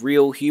platform of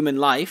real human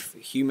life,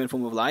 human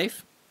form of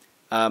life,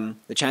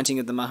 the chanting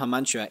of the Maha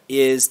Mantra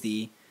is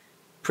the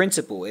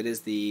principle. It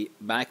is the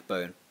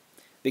backbone,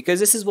 because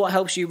this is what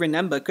helps you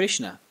remember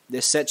Krishna.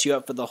 This sets you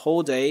up for the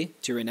whole day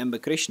to remember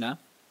Krishna.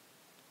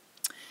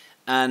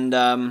 And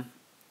why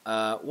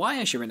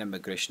I should remember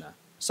Krishna?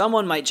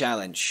 Someone might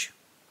challenge,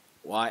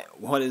 why?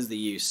 What is the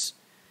use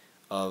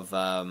of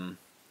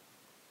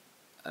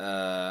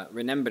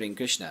remembering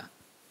Krishna?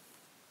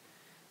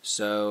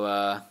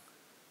 So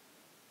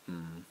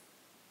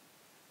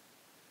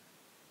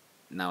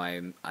now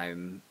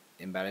I'm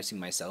embarrassing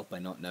myself by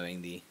not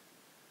knowing the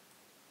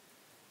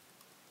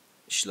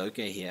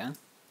shloka here.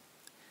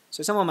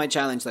 So someone might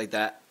challenge like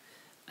that,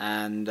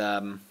 and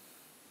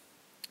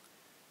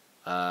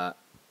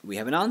we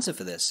have an answer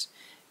for this.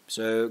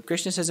 So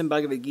Krishna says in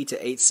Bhagavad Gita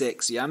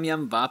 8.6, Yam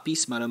yam vapi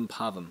smaram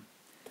bhavam.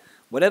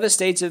 Whatever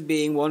state of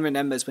being one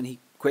remembers when he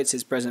quits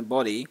his present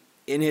body,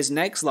 in his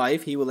next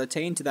life he will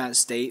attain to that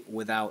state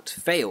without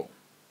fail.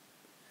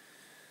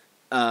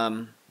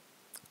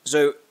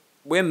 So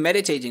we're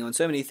meditating on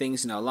so many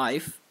things in our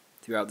life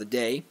throughout the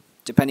day,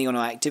 depending on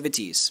our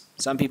activities.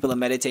 Some people are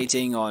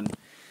meditating on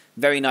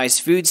very nice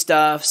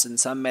foodstuffs, and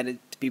some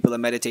people are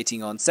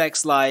meditating on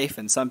sex life,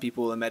 and some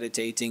people are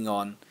meditating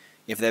on,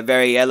 if they're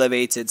very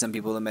elevated, some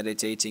people are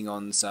meditating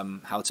on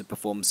how to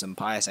perform some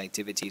pious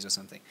activities or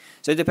something.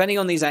 So depending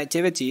on these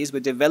activities,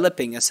 we're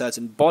developing a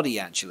certain body,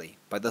 actually,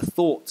 by the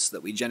thoughts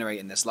that we generate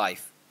in this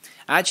life.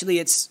 Actually,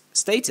 it's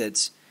stated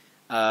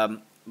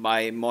by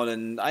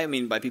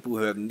people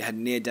who have had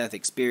near-death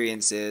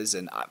experiences,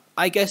 and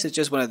I guess it's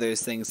just one of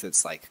those things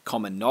that's like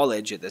common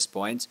knowledge at this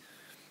point.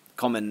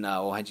 Common,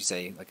 or how'd you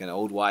say, like an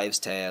old wives'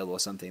 tale or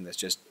something that's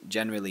just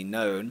generally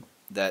known,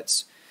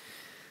 that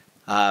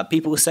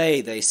people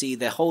say they see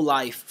their whole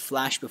life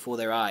flash before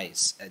their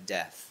eyes at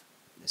death.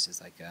 This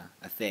is like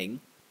a thing.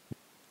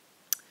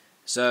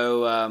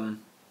 So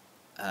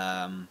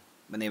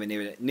when they have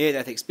a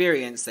near-death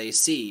experience, they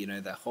see,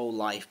 their whole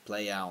life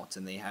play out,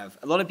 and a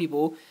lot of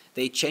people,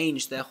 they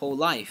change their whole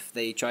life.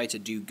 They try to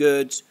do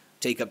good,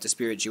 take up to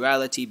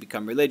spirituality,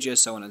 become religious,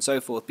 so on and so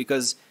forth,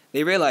 because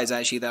they realize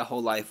actually their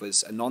whole life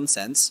was a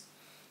nonsense,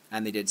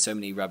 and they did so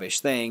many rubbish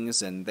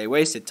things, and they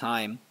wasted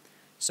time.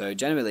 So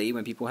generally,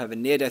 when people have a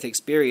near-death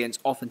experience,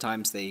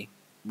 oftentimes they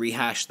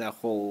rehash their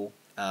whole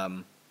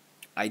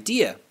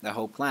idea, their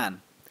whole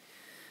plan.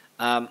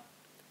 But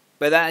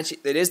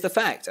it is the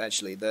fact,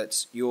 actually,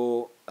 that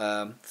your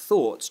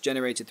thoughts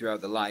generated throughout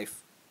the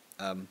life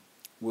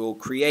will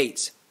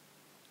create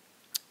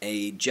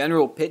a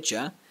general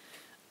picture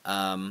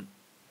at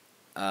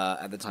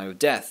the time of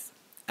death.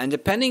 And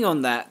depending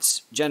on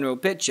that general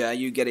picture,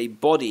 you get a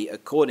body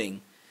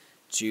according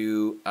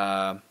to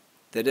the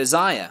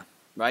desire,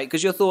 right?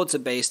 Because your thoughts are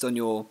based on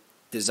your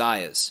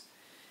desires.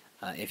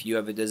 If you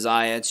have a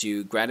desire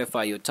to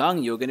gratify your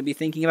tongue, you're going to be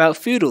thinking about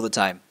food all the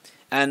time.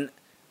 And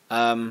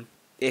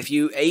if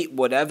you ate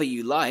whatever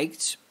you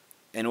liked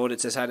in order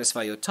to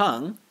satisfy your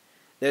tongue,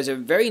 there's a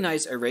very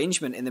nice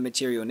arrangement in the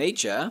material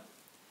nature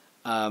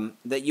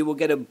that you will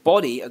get a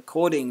body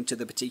according to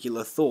the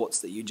particular thoughts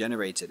that you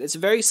generated. It's a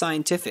very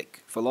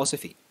scientific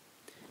philosophy.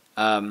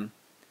 You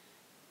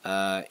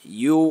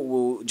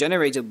will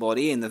generate a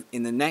body in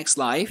the next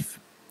life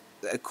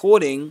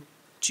according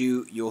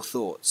to your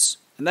thoughts.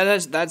 And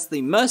that's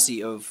the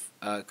mercy of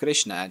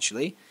Krishna,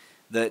 actually,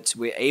 that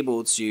we're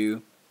able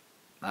to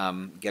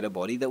get a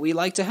body that we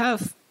like to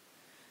have,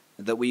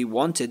 that we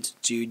wanted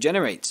to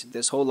generate.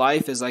 This whole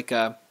life is like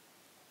a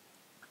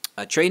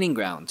training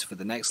ground for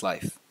the next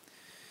life.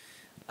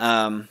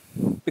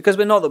 Because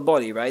we're not the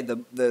body, right?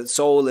 The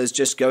soul is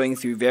just going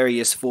through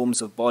various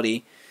forms of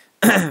body.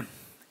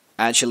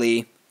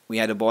 Actually, we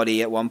had a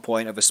body at one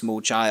point of a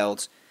small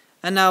child,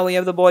 and now we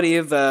have the body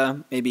of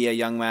maybe a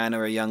young man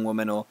or a young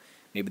woman, or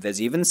maybe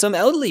there's even some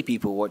elderly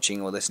people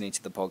watching or listening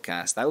to the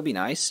podcast. That would be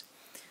nice.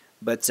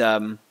 But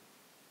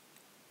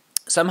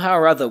somehow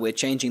or other, we're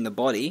changing the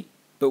body,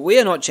 but we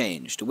are not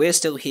changed. We're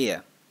still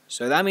here.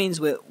 So that means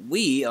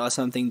we are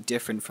something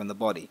different from the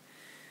body.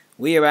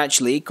 We are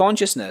actually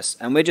consciousness,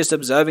 and we're just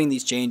observing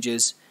these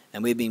changes,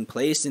 and we're being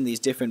placed in these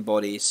different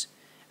bodies.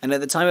 And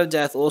at the time of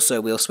death also,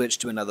 we'll switch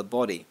to another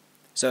body.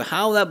 So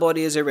how that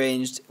body is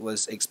arranged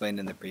was explained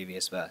in the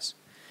previous verse.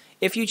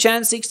 If you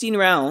chant 16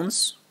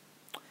 rounds,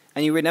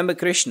 and you remember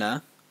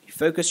Krishna, you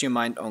focus your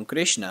mind on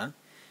Krishna,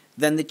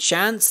 then the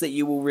chance that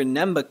you will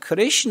remember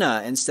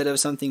Krishna instead of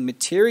something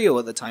material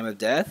at the time of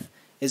death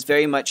is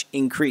very much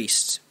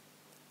increased.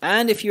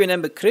 And if you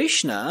remember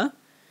Krishna,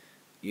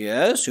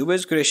 yes, who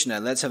is Krishna?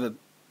 Let's have a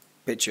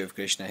picture of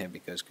Krishna here,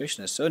 because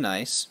Krishna is so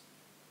nice.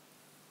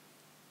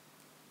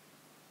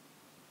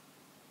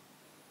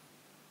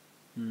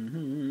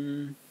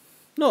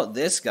 Not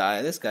this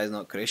guy. This guy's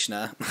not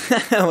Krishna.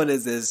 What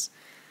is this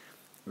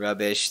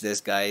rubbish?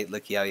 This guy,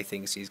 look how he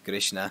thinks he's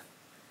Krishna.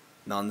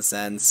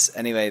 Nonsense.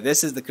 Anyway,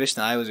 this is the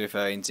Krishna I was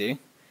referring to.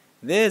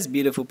 This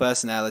beautiful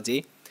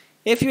personality.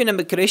 If you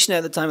remember Krishna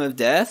at the time of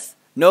death,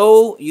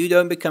 no, you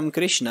don't become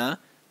Krishna.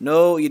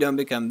 No, you don't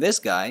become this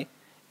guy.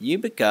 You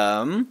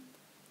become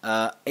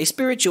a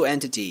spiritual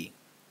entity.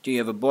 Do you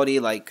have a body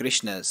like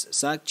Krishna's?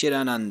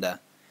 Sakchirananda.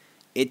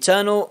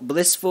 Eternal,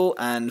 blissful,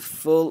 and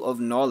full of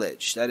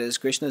knowledge. That is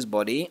Krishna's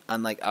body,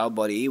 unlike our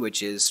body,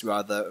 which is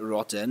rather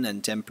rotten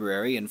and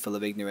temporary and full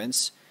of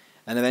ignorance,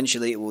 and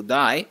eventually it will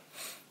die.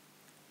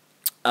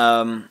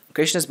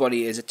 Krishna's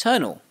body is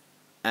eternal,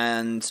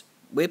 and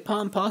we're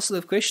part and parcel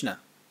of Krishna.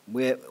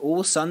 We're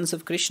all sons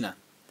of Krishna.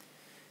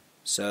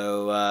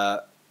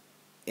 So,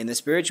 in the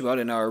spiritual world,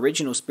 in our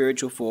original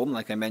spiritual form,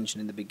 like I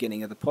mentioned in the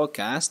beginning of the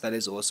podcast, that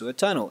is also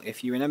eternal.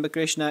 If you remember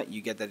Krishna,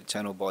 you get that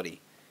eternal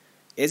body.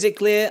 Is it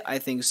clear? I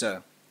think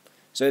so.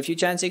 So if you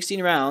chant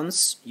 16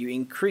 rounds, you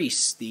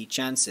increase the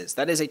chances.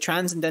 That is a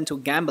transcendental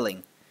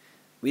gambling.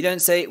 We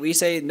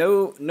say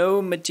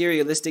no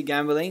materialistic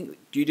gambling.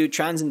 You do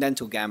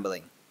transcendental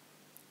gambling.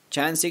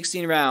 Chant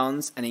 16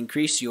 rounds and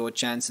increase your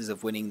chances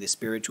of winning the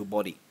spiritual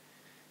body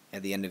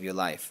at the end of your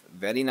life.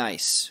 Very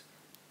nice.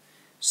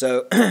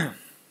 So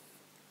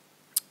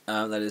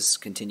let us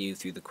continue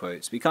through the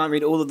quotes. We can't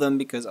read all of them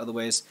because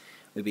otherwise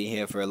we'll be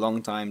here for a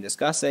long time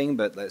discussing,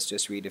 but let's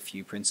just read a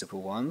few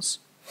principal ones.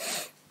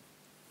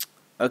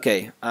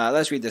 Okay,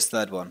 let's read this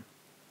third one.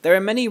 There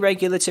are many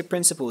regulative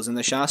principles in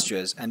the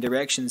Shastras and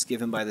directions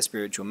given by the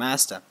spiritual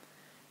master.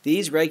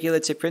 These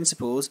regulative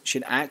principles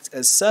should act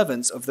as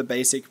servants of the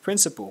basic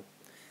principle.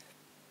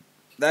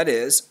 That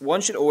is,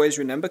 one should always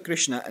remember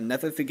Krishna and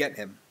never forget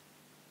him.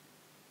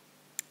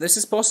 This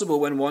is possible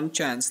when one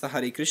chants the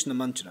Hare Krishna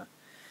mantra.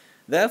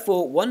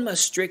 Therefore, one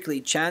must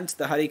strictly chant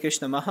the Hare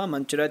Krishna Maha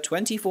Mantra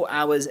 24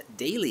 hours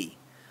daily.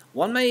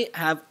 One may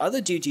have other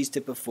duties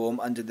to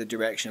perform under the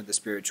direction of the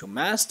spiritual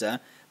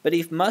master, but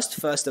he must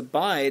first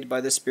abide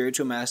by the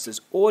spiritual master's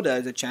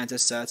order to chant a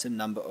certain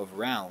number of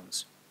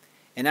rounds.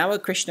 In our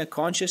Krishna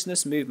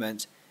consciousness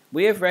movement,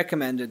 we have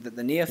recommended that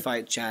the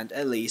neophyte chant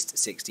at least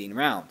 16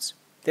 rounds.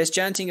 This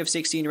chanting of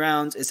 16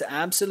 rounds is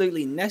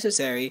absolutely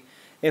necessary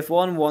if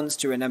one wants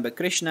to remember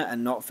Krishna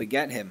and not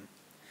forget him.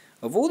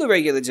 Of all the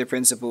regulative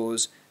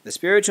principles, the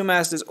spiritual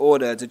master's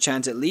order to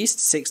chant at least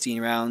 16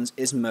 rounds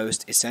is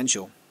most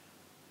essential.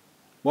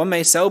 One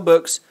may sell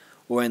books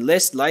or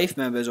enlist life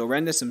members or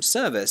render some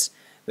service,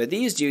 but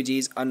these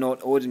duties are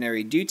not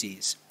ordinary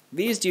duties.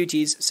 These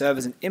duties serve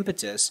as an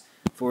impetus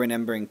for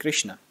remembering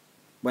Krishna.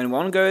 When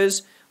one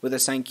goes with a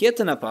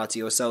Sankirtana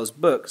party or sells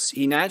books,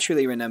 he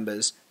naturally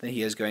remembers that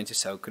he is going to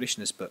sell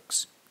Krishna's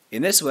books.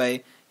 In this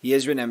way, he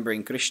is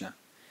remembering Krishna.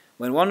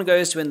 When one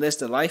goes to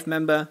enlist a life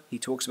member, he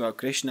talks about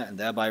Krishna and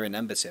thereby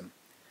remembers him.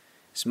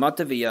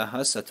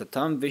 Smataviyaha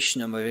satatam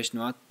vishnam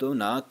vishnuato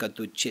na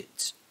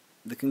katuchit.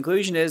 The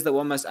conclusion is that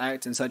one must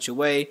act in such a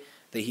way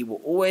that he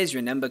will always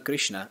remember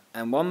Krishna,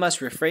 and one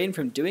must refrain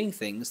from doing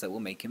things that will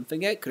make him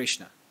forget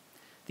Krishna.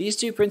 These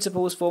two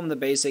principles form the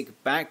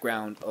basic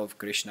background of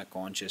Krishna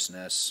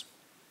consciousness.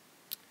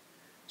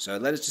 So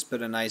let us just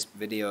put a nice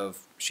video of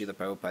Srila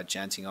Prabhupada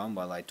chanting on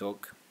while I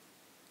talk.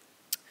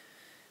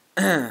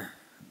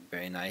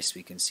 Very nice,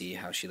 we can see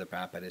how Srila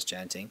Prabhupada is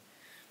chanting.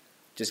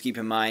 Just keep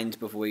in mind,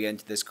 before we get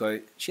into this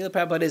quote, Srila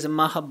Prabhupada is a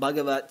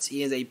Mahabhagavat.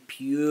 He is a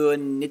pure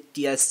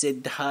Nitya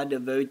Siddha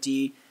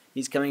devotee.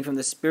 He's coming from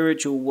the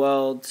spiritual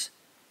world.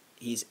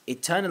 He's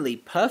eternally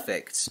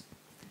perfect.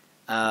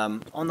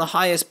 On the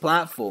highest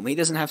platform, he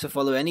doesn't have to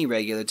follow any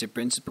regulative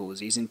principles.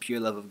 He's in pure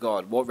love of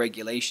God. What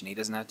regulation? He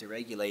doesn't have to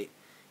regulate.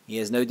 He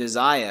has no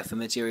desire for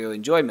material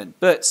enjoyment.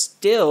 But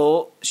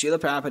still, Srila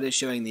Prabhupada is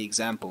showing the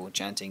example,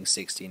 chanting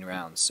 16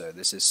 rounds. So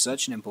this is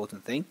such an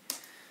important thing.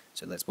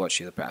 So let's watch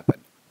Srila Prabhupada.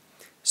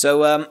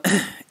 So,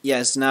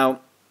 yes, now,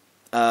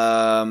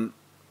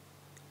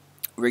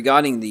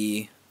 regarding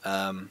the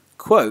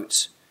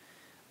quote,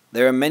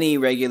 there are many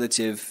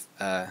regulative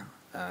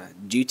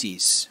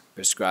duties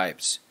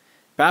prescribed.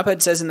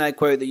 Prabhupada says in that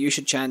quote that you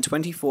should chant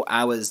 24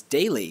 hours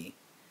daily.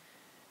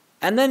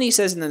 And then he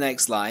says in the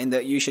next line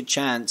that you should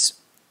chant,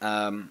 there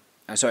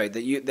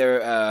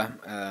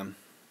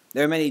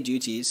are many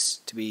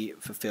duties to be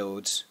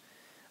fulfilled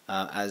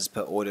as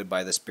per ordered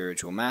by the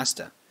spiritual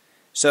master.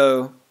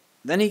 So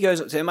then he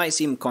goes, so it might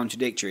seem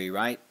contradictory,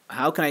 right?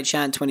 How can I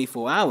chant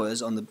 24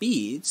 hours on the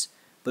beads,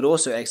 but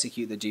also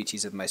execute the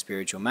duties of my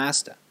spiritual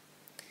master?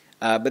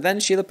 But then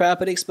Srila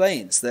Prabhupada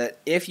explains that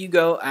if you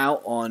go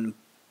out on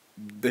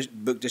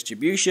book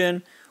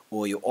distribution,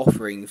 or you're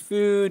offering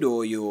food,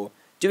 or you're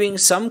doing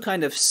some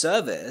kind of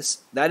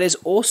service, that is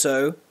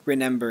also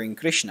remembering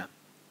Krishna.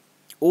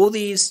 All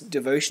these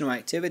devotional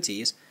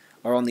activities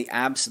are on the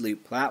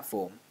absolute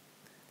platform.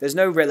 There's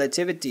no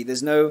relativity,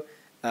 there's no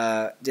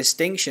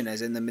distinction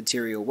as in the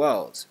material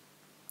world.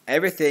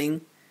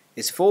 Everything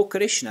is for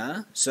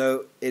Krishna,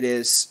 so it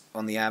is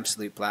on the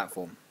absolute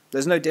platform.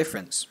 There's no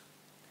difference.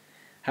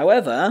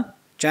 However,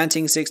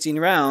 chanting 16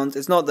 rounds,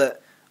 it's not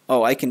that,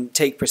 I can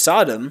take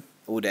prasadam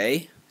all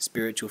day,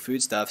 spiritual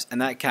foodstuffs,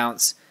 and that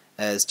counts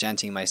as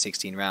chanting my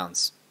 16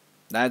 rounds.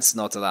 That's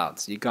not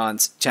allowed. You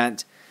can't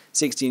chant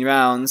 16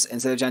 rounds,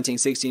 instead of chanting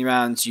 16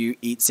 rounds, you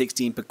eat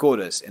 16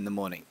 pakoras in the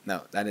morning.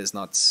 No, that is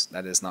not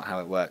how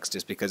it works,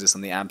 just because it's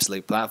on the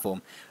absolute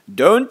platform.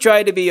 Don't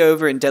try to be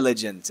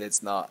over-intelligent.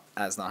 That's not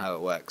how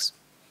it works.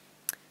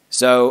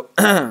 So,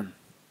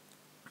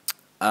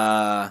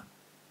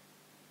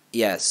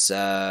 yes,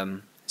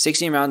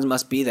 16 rounds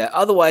must be there.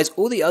 Otherwise,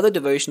 all the other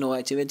devotional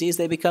activities,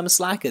 they become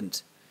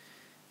slackened.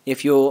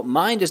 If your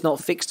mind is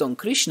not fixed on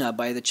Krishna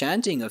by the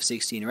chanting of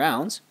 16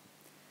 rounds,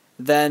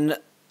 then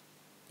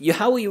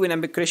how will you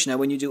remember Krishna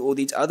when you do all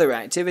these other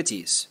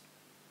activities?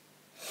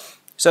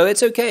 So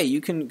it's okay,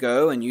 you can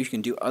go and you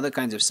can do other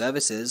kinds of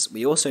services.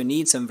 We also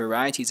need some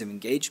varieties of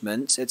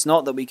engagement. It's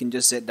not that we can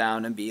just sit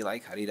down and be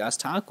like Haridas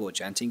Thakur,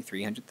 chanting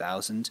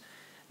 300,000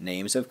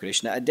 names of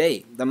Krishna a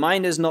day. The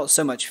mind is not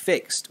so much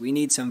fixed. We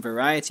need some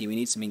variety, we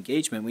need some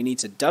engagement, we need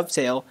to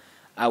dovetail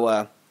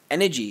our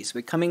energies.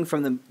 We're coming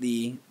from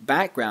the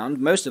background,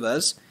 most of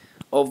us,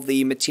 of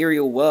the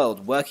material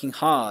world, working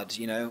hard.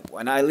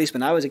 At least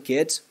when I was a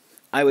kid,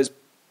 I was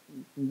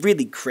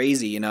really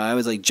crazy. I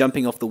was like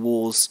jumping off the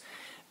walls,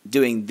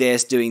 doing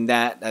this, doing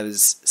that. I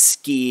was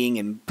skiing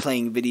and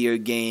playing video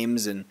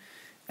games and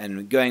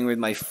going with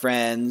my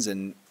friends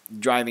and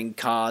driving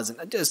cars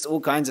and just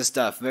all kinds of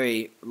stuff.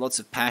 Lots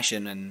of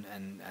passion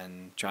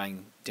and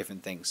trying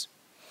different things.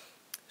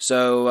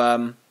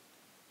 So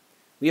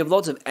we have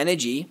lots of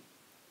energy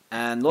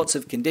and lots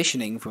of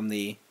conditioning from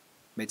the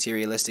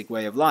materialistic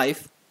way of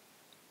life.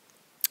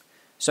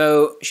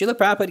 So Srila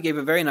Prabhupada gave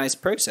a very nice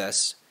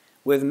process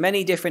with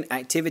many different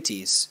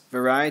activities,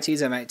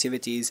 varieties of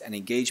activities and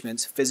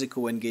engagements,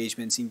 physical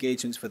engagements,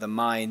 engagements for the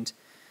mind,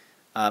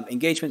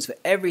 engagements for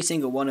every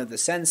single one of the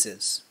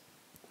senses.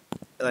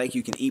 Like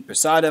you can eat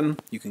prasadam,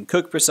 you can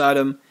cook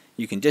prasadam,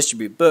 you can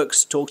distribute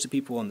books, talk to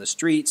people on the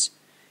streets,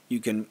 you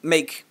can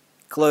make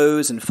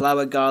clothes and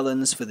flower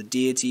garlands for the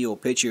deity or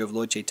picture of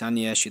Lord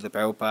Chaitanya, Srila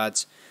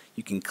Prabhupada.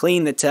 You can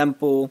clean the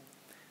temple,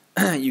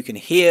 you can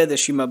hear the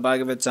Srimad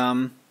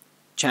Bhagavatam,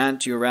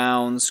 chant your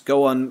rounds,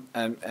 go on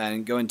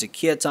and go into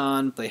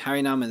kirtan, play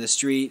Harinam in the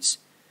streets.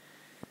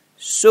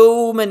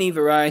 So many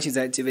varieties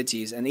of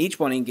activities, and each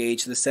one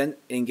engages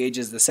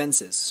the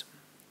senses.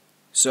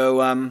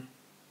 So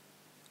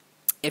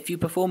if you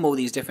perform all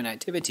these different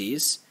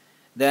activities,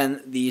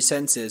 then the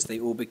senses, they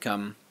all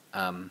become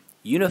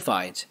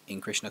unified in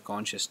Krishna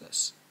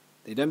consciousness.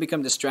 They don't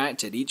become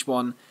distracted, each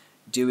one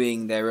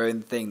doing their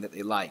own thing that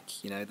they like.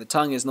 The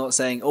tongue is not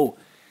saying,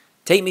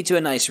 take me to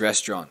a nice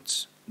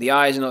restaurant. The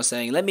eyes are not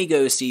saying, let me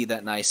go see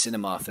that nice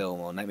cinema film,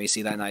 or let me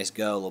see that nice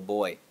girl or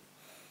boy.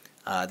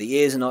 The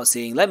ears are not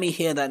saying, let me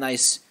hear that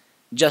nice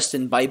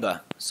Justin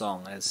Bieber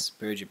song, as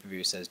Puruja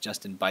Prabhu says,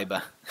 Justin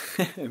Bieber.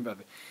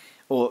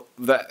 Or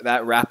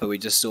that rapper we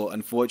just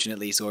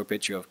unfortunately saw a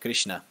picture of,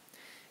 Krishna.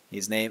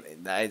 His name,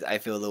 I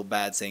feel a little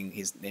bad saying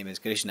his name is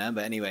Krishna,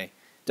 but anyway,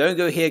 don't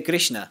go hear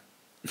Krishna.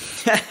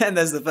 And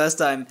that's the first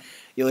time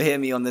you'll hear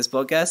me on this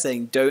podcast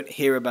saying, don't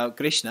hear about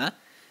Krishna,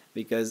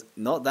 because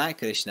not that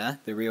Krishna,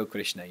 the real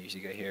Krishna. You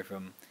should go hear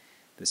from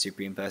the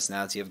Supreme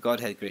Personality of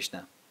Godhead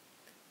Krishna.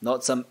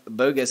 Not some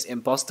bogus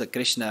imposter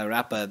Krishna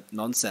rapper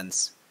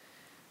nonsense.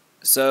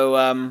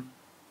 So,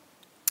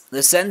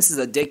 the senses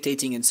are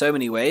dictating in so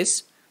many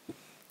ways.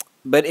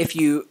 But if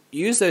you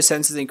use those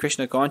senses in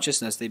Krishna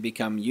consciousness, they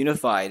become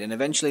unified, and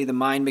eventually the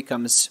mind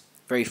becomes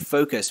very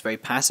focused, very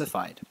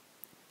pacified.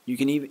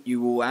 You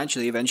will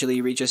actually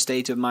eventually reach a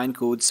state of mind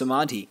called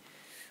samadhi,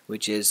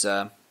 which is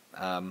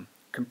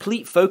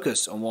complete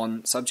focus on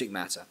one subject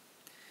matter.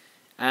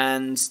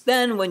 And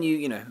then when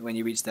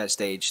you reach that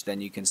stage,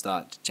 then you can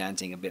start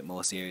chanting a bit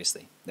more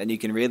seriously. Then you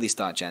can really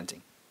start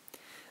chanting.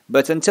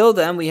 But until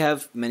then, we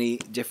have many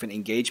different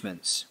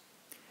engagements.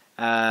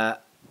 And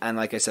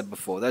like I said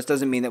before, that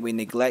doesn't mean that we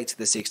neglect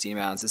the 16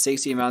 rounds. The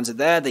 16 rounds are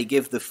there. They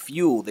give the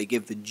fuel, they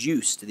give the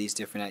juice to these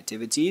different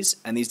activities.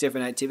 And these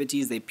different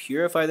activities, they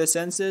purify the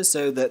senses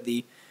so that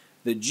the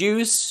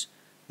juice,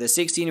 the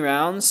 16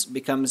 rounds,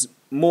 becomes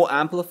more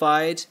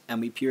amplified,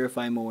 and we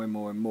purify more and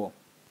more and more.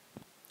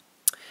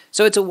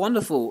 So it's a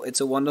wonderful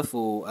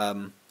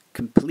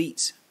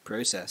complete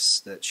process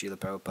that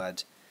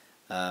Srila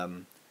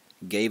Prabhupada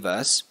gave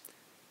us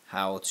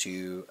how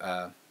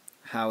to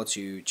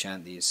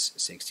chant these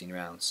 16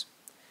 rounds.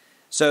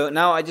 So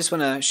now I just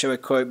want to show a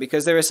quote,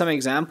 because there are some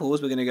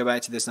examples. We're going to go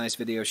back to this nice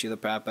video of Srila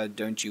Prabhupada,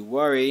 Don't You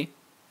Worry.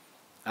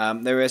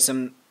 There was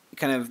an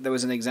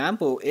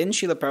example in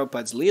Srila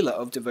Prabhupada's Leela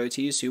of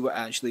devotees who were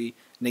actually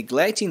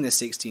neglecting the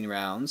 16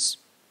 rounds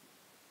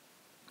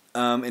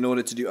in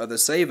order to do other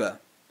seva.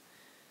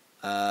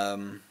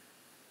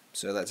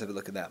 So let's have a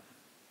look at that.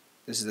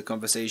 This is the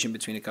conversation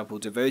between a couple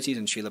of devotees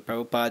and Srila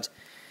Prabhupada.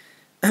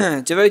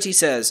 Devotee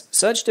says,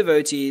 such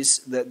devotees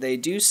that they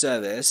do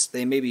service,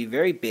 they may be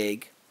very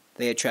big,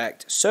 they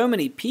attract so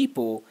many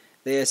people,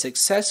 they are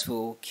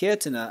successful,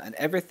 kirtana and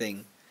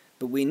everything,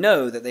 but we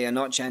know that they are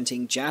not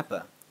chanting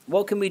japa.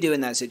 What can we do in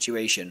that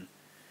situation?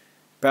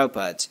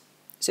 Prabhupada,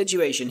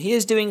 situation, he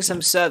is doing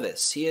some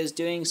service.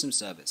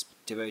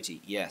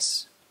 Devotee,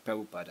 yes,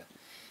 Prabhupada.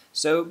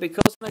 So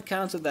because on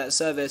account of that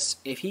service,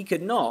 if he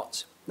could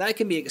not, that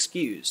can be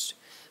excused.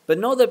 But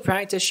not that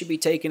practice should be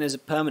taken as a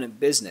permanent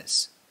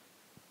business.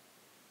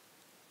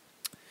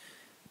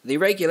 The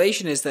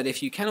regulation is that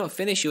if you cannot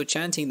finish your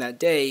chanting that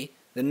day,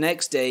 the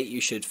next day you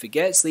should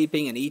forget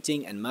sleeping and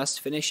eating and must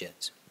finish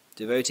it.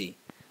 Devotee,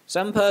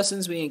 some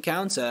persons we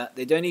encounter,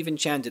 they don't even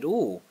chant at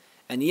all,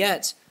 and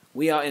yet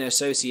we are in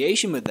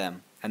association with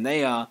them, and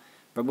they are,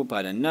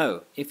 Prabhupada,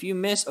 no, if you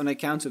miss on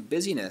account of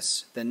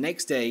busyness, the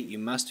next day you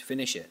must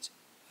finish it.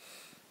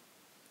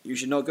 You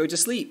should not go to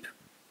sleep.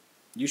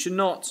 You should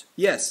not,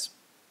 yes,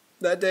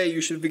 that day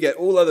you should forget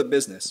all other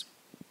business.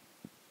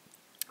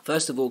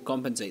 First of all,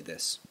 compensate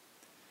this.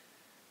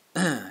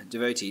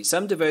 Devotee,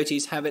 some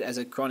devotees have it as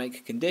a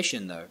chronic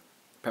condition though.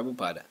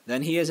 Prabhupada,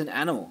 then he is an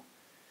animal.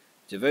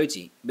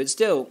 Devotee, but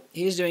still,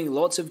 he is doing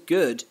lots of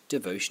good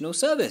devotional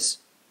service.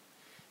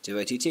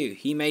 Devotee 2,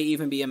 he may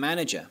even be a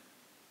manager.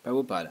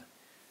 Prabhupada,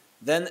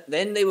 then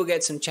they will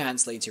get some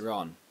chance later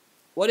on.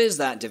 What is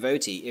that,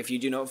 devotee, if you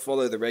do not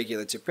follow the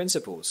regulative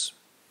principles?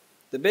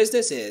 The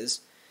business is,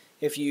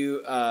 if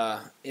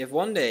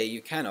one day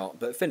you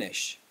cannot but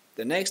finish,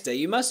 the next day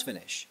you must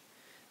finish.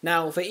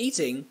 Now, for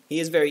eating, he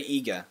is very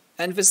eager,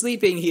 and for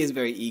sleeping, he is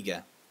very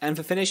eager, and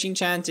for finishing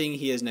chanting,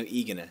 he has no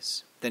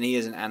eagerness. Then he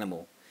is an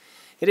animal.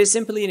 It is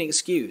simply an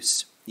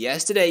excuse.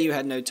 Yesterday you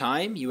had no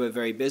time, you were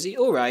very busy,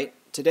 all right,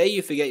 today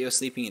you forget your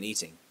sleeping and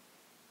eating.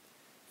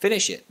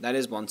 Finish it, that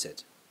is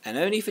wanted. And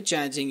only for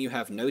chanting you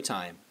have no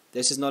time.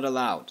 This is not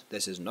allowed.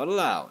 This is not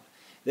allowed.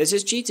 This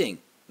is cheating,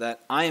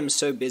 that I am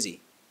so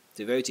busy.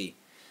 Devotee.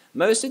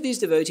 Most of these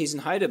devotees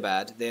in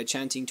Hyderabad, they are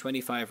chanting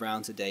 25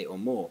 rounds a day or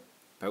more.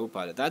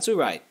 Prabhupada, that's all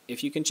right.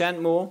 If you can chant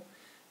more,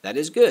 that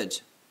is good.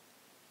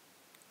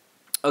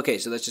 Okay,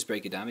 so let's just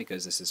break it down,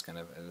 because this is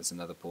there's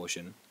another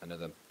portion,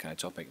 another kind of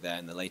topic there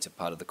in the later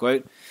part of the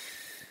quote.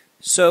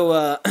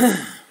 So,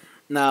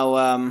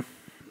 now,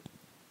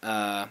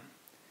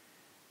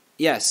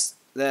 yes,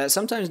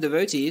 sometimes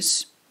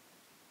devotees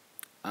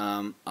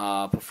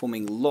are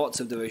performing lots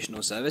of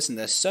devotional service, and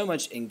they're so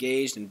much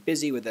engaged and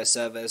busy with their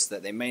service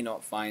that they may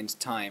not find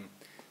time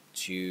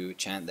to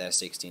chant their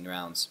 16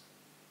 rounds.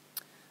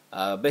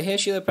 But here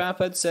Srila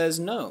Prabhupada says,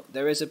 no,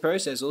 there is a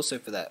process also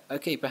for that.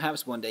 Okay,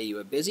 perhaps one day you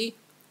were busy,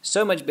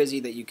 so much busy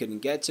that you couldn't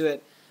get to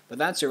it, but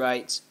that's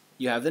alright,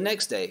 you have the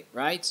next day,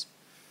 right?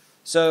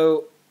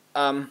 So,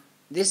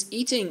 this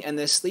eating and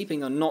this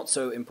sleeping are not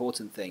so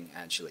important thing,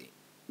 actually.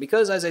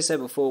 Because, as I said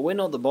before, we're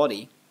not the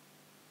body.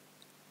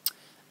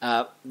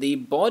 The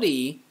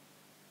body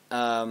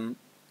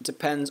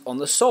depends on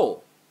the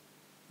soul.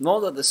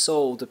 Not that the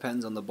soul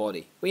depends on the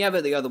body. We have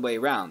it the other way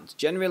around.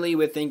 Generally,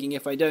 we're thinking,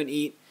 if I don't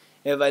eat,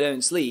 if I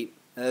don't sleep,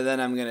 then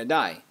I'm going to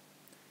die.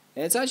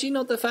 And it's actually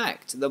not the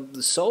fact.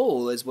 The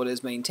soul is what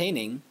is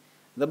maintaining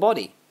the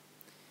body.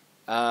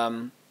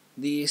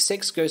 The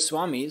 6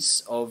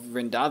 Goswamis of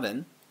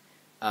Vrindavan,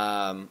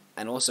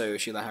 and also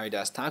Srila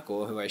Haridas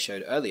Thakur, who I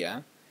showed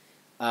earlier,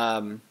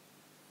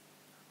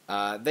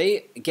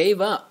 they gave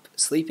up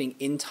sleeping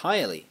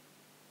entirely.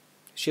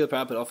 Srila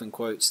Prabhupada often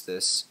quotes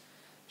this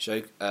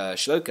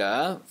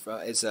shloka.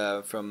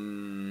 It's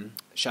from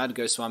Shad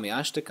Goswami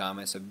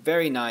Ashtakam. It's a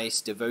very nice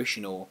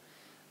devotional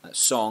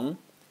song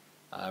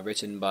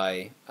written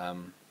by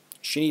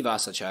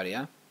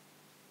Srinivasacharya.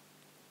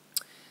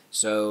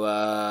 So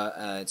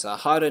it's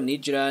Ahara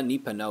Nidra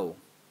Nipano.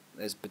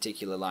 There's a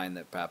particular line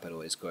that Prabhupada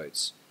always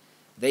quotes.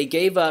 They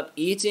gave up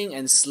eating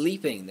and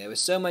sleeping. They were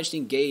so much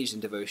engaged in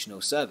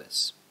devotional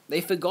service.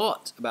 They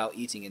forgot about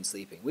eating and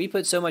sleeping. We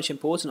put so much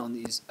importance on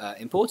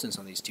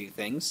these two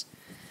things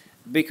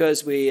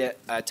because we are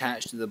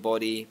attached to the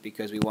body,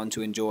 because we want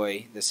to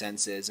enjoy the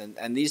senses,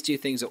 and these two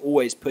things are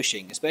always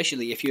pushing,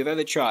 especially if you've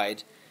ever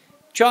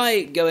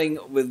try going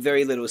with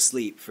very little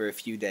sleep for a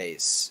few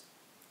days.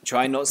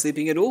 Try not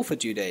sleeping at all for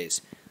 2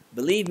 days.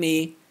 Believe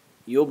me,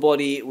 your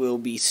body will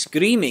be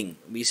screaming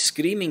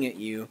at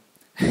you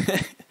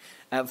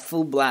at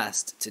full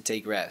blast to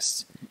take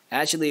rest.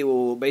 Actually, it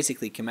will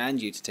basically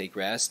command you to take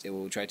rest. It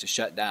will try to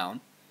shut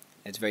down.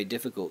 It's very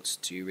difficult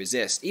to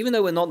resist. Even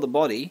though we're not the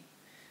body,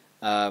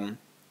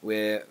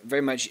 we're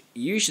very much,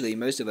 usually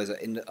most of us are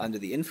under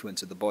the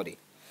influence of the body.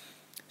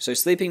 So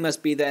sleeping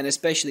must be there, and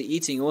especially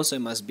eating also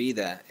must be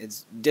there.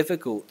 It's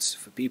difficult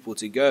for people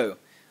to go.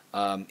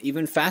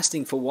 Even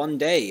fasting for 1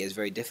 day is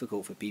very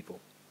difficult for people.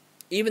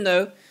 Even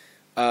though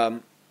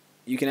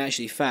you can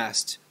actually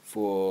fast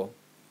for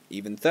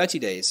even 30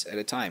 days at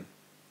a time.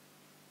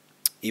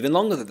 Even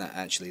longer than that,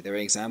 actually. There are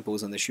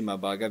examples on the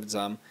Srimad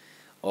Bhagavatam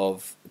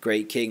of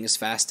great kings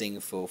fasting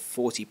for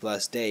 40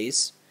 plus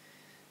days.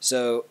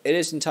 So it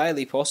is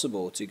entirely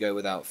possible to go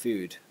without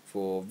food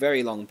for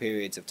very long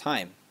periods of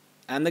time.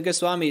 And the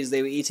Goswamis,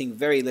 they were eating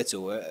very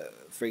little.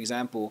 For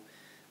example,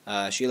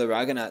 Srila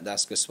Raghunath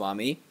Das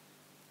Goswami.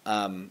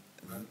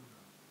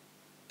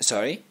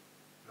 Sorry?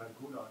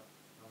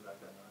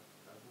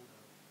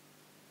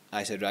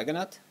 I said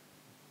Raghunath?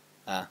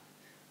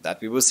 That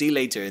we will see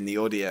later in the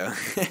audio.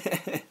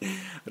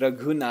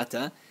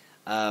 Raghunatha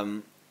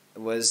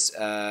was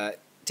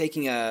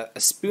taking a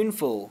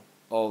spoonful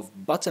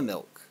of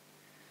buttermilk,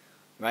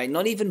 right?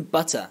 Not even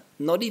butter,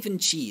 not even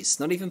cheese,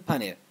 not even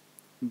paneer,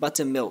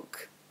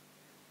 buttermilk.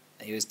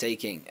 He was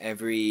taking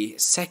every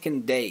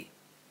second day.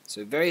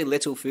 So very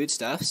little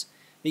foodstuffs,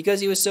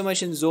 because he was so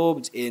much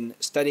absorbed in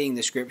studying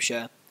the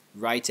scripture,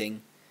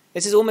 writing.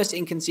 This is almost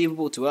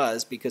inconceivable to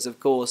us because, of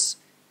course,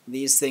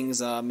 these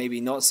things are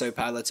maybe not so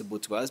palatable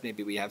to us.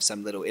 Maybe we have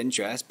some little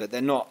interest, but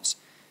they're not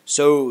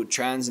so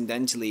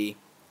transcendentally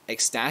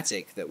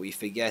ecstatic that we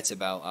forget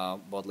about our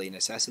bodily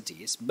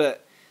necessities.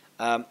 But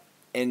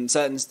in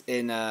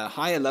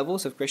higher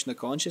levels of Krishna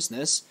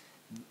consciousness,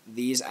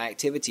 these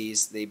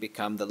activities, they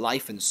become the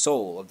life and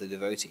soul of the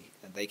devotee.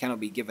 They cannot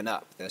be given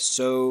up. They're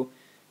so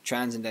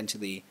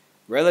transcendently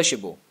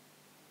relishable.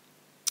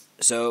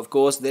 So, of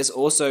course, this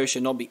also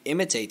should not be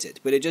imitated.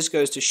 But it just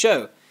goes to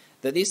show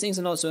that these things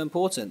are not so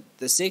important.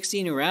 The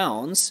 16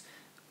 rounds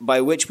by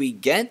which we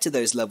get to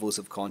those levels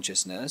of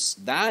consciousness,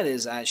 that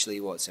is actually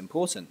what's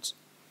important.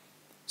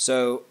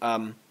 So,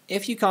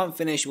 if you can't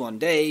finish 1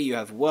 day, you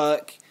have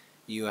work,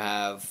 you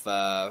have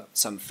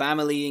some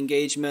family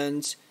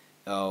engagement,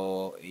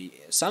 or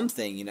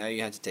something,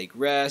 you had to take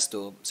rest,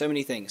 or so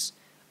many things.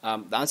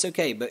 That's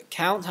okay, but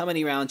count how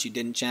many rounds you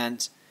didn't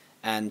chant,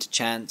 and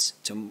chant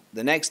to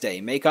the next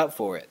day. Make up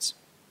for it.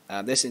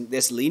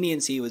 This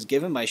leniency was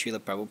given by Srila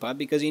Prabhupada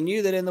because he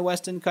knew that in the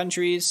Western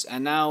countries,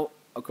 and now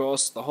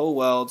across the whole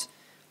world,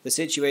 the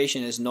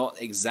situation is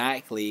not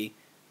exactly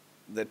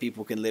that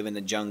people can live in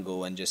the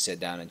jungle and just sit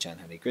down and chant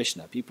Hare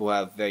Krishna. People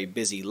have very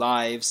busy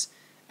lives,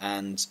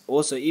 and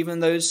also even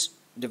those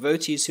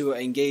devotees who are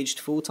engaged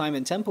full-time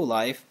in temple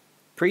life,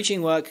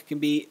 preaching work can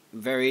be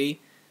very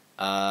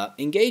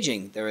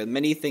engaging. There are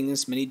many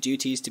things, many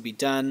duties to be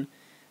done.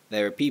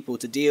 There are people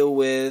to deal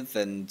with,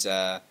 and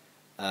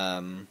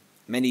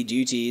many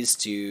duties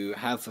to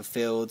have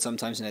fulfilled,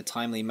 sometimes in a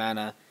timely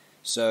manner.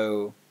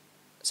 So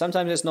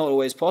sometimes it's not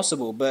always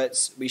possible,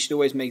 but we should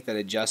always make that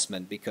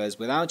adjustment, because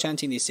without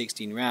chanting these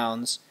 16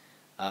 rounds,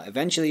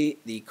 eventually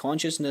the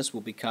consciousness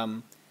will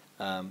become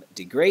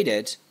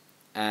degraded,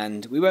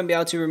 and we won't be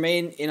able to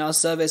remain in our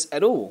service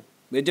at all.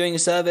 We're doing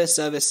service,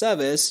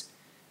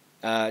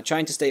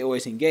 trying to stay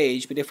always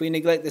engaged, but if we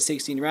neglect the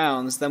 16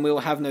 rounds, then we will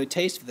have no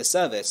taste for the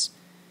service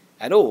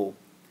at all.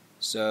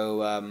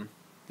 So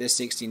this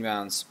 16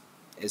 rounds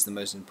is the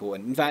most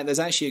important. In fact, there's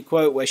actually a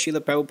quote where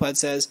Srila Prabhupada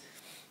says,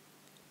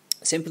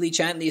 simply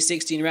chant these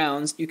 16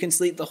 rounds, you can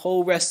sleep the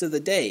whole rest of the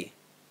day,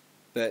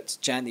 but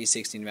chant these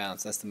 16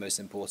 rounds, that's the most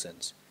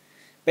important.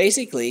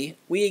 Basically,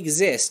 we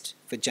exist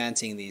for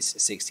chanting these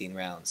 16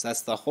 rounds.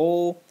 That's the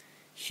whole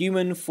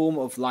human form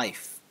of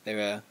life.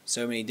 There are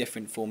so many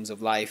different forms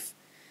of life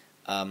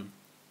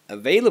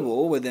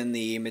available within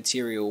the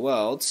material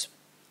world.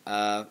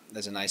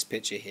 There's a nice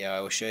picture here,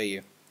 I will show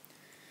you.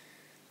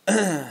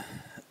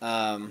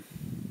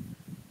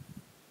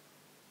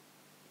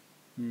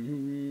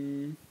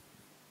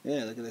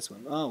 Yeah, look at this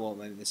one. Oh, well,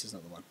 maybe this is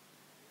not the one.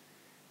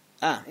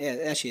 Yeah,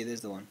 actually,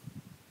 there's the one.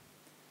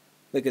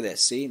 Look at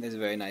this. See, there's a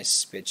very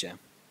nice picture.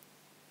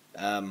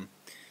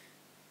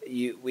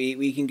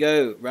 We can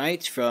go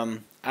right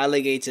from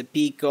alligator,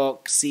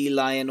 peacock, sea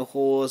lion,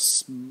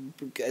 horse,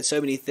 so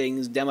many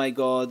things,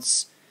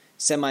 demigods,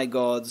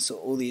 semi-gods,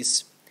 all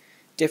these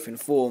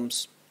different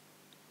forms.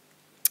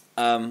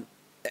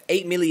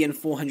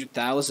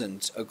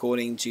 8,400,000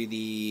 according to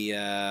the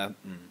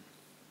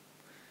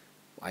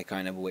I can't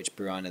remember which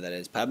Purana that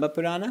is. Padma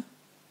Purana?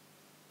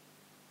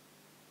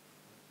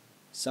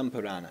 Some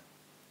Purana.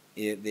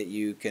 That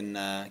you can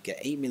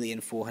get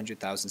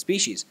 8,400,000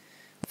 species.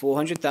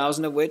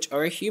 400,000 of which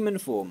are a human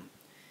form.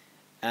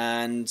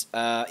 And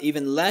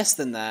even less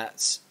than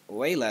that,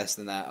 way less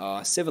than that,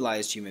 are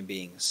civilized human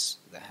beings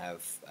that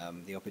have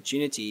the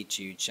opportunity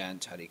to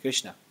chant Hare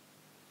Krishna.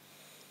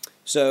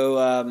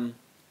 So,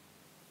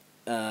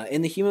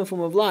 in the human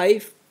form of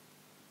life,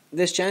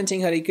 this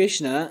chanting Hare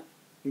Krishna,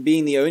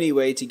 being the only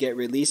way to get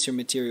released from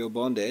material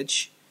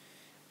bondage,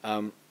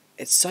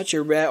 it's such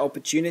a rare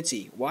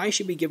opportunity. Why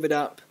should we give it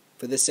up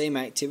for the same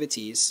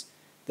activities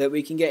that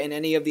we can get in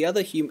any of the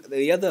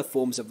other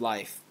forms of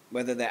life,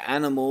 whether they're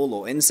animal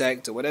or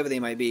insect or whatever they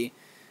might be?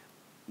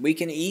 We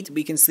can eat,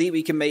 we can sleep,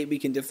 we can mate, we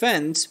can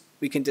defend,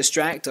 we can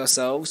distract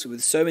ourselves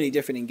with so many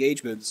different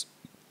engagements,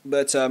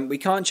 but we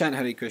can't chant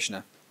Hare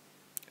Krishna.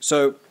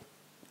 So,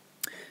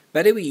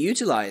 better we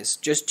utilize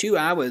just 2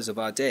 hours of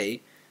our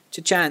day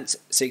to chant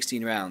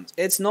 16 rounds.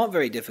 It's not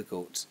very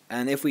difficult,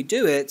 and if we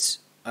do it,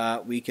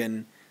 we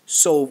can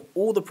solve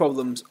all the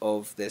problems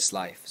of this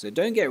life. So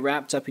don't get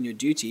wrapped up in your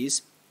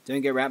duties,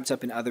 don't get wrapped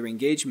up in other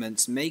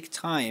engagements. Make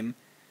time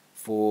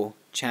for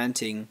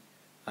chanting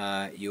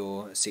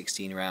your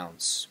 16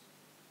 rounds.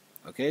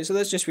 Okay, so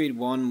let's just read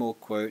one more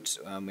quote.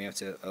 We have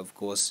to, of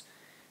course,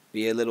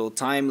 be a little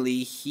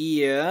timely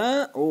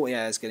here. Oh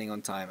yeah, it's getting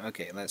on time.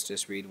 Okay, let's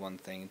just read one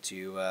thing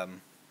to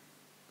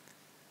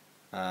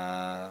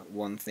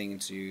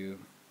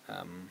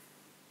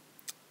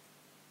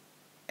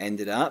end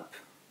it up.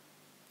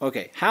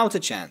 Okay, how to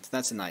chant.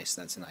 That's a nice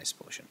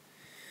portion.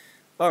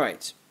 All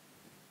right.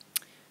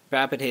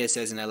 Prabhupada here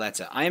says in a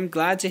letter, I am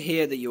glad to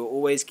hear that you are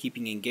always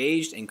keeping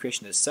engaged in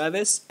Krishna's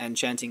service and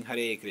chanting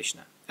Hare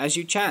Krishna. As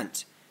you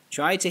chant,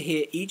 try to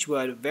hear each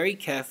word very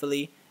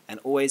carefully and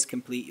always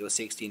complete your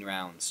 16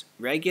 rounds.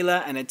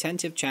 Regular and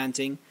attentive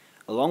chanting,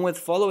 along with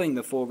following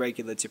the 4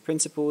 regulative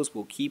principles,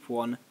 will keep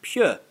one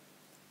pure.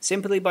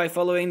 Simply by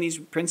following these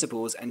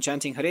principles and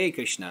chanting Hare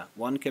Krishna,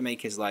 one can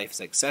make his life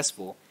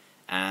successful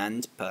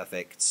and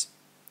perfect.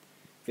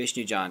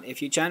 Vishnujan,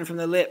 if you chant from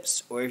the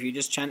lips, or if you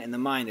just chant in the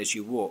mind as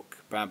you walk,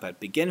 Prabhupada,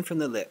 begin from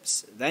the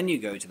lips, then you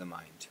go to the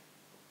mind.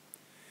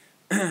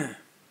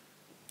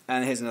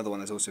 And here's another one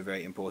that's also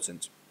very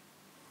important.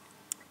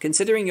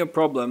 Considering your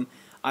problem,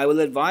 I will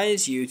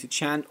advise you to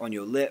chant on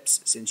your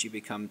lips since you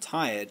become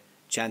tired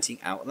chanting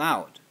out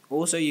loud.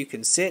 Also, you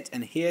can sit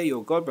and hear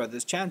your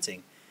godbrothers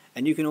chanting,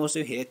 and you can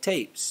also hear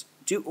tapes.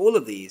 Do all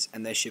of these,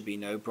 and there should be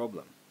no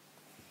problem.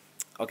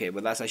 Okay,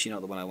 but that's actually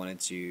not the one I wanted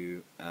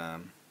to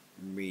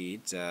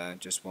read.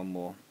 Just one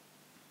more.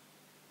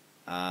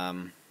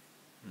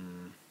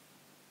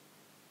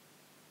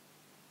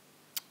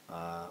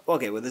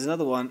 Okay, well, there's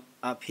another one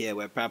up here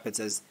where Prabhupada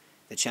says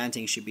the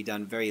chanting should be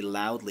done very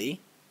loudly.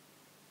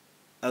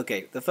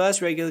 Okay, the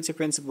first regulative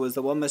principle is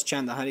that one must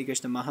chant the Hare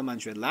Krishna Maha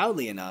Mantra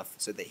loudly enough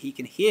so that he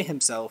can hear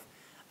himself,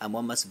 and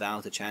one must vow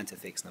to chant a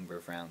fixed number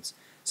of rounds.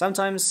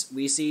 Sometimes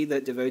we see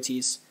that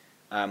devotees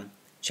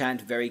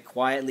chant very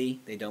quietly.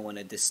 They don't want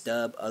to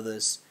disturb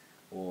others,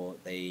 or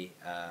they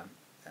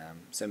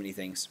so many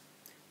things.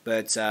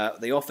 But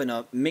they often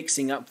are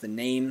mixing up the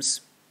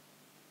names,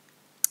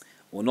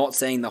 or not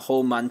saying the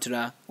whole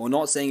mantra, or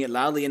not saying it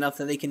loudly enough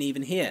that they can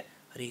even hear.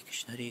 Hare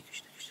Krishna, Hare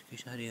Krishna, Krishna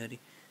Krishna, Hare Hare.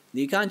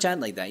 You can't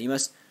chant like that. You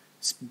must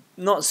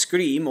not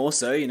scream.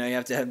 Also, you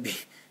have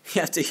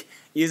to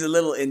use a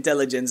little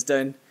intelligence.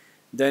 Don't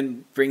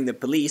bring the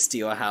police to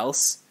your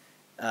house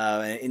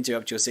and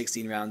interrupt your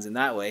 16 rounds in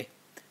that way.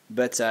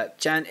 But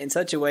chant in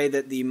such a way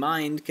that the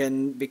mind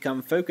can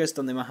become focused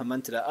on the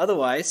Mahamantra.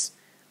 Otherwise,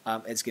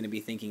 it's going to be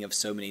thinking of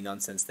so many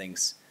nonsense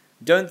things.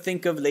 Don't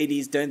think of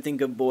ladies, don't think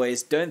of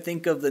boys, don't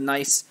think of the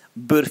nice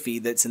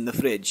burfi that's in the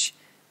fridge.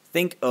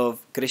 Think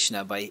of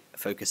Krishna by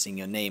focusing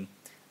your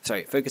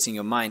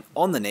mind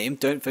on the name.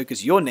 Don't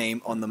focus your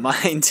name on the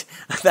mind.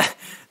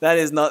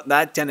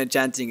 that kind of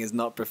chanting is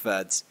not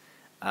preferred.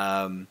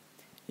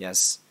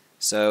 Yes.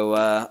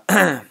 So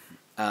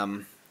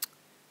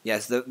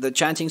yes, the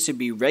chanting should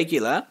be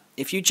regular.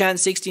 If you chant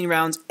 16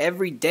 rounds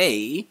every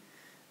day,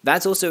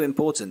 that's also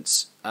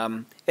important.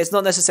 It's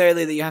not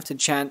necessarily that you have to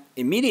chant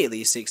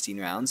immediately 16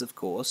 rounds, of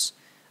course.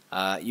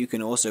 You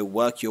can also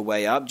work your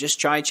way up. Just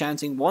try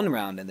chanting 1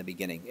 round in the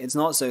beginning. It's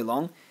not so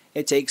long.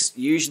 It takes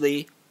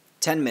usually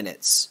 10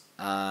 minutes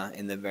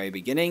in the very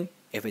beginning.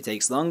 If it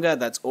takes longer,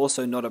 that's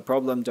also not a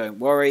problem. Don't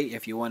worry.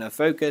 If you want to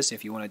focus,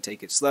 if you want to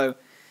take it slow,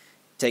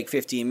 take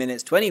 15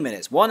 minutes, 20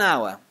 minutes, 1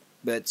 hour.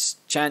 But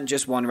chant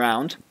just 1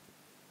 round.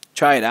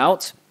 Try it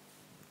out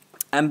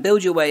and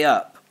build your way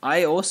up.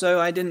 I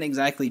didn't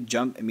exactly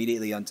jump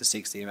immediately onto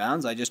 16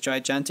 rounds. I just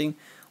tried chanting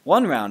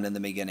 1 round in the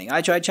beginning.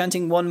 I tried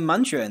chanting 1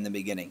 mantra in the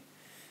beginning.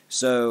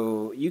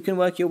 So you can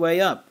work your way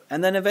up.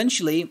 And then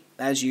eventually,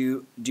 as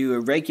you do a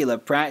regular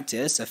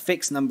practice, a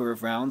fixed number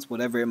of rounds,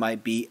 whatever it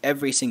might be,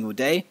 every single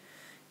day,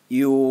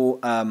 you'll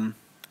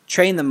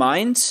train the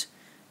mind.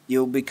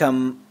 You'll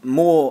become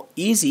more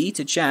easy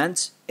to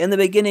chant. In the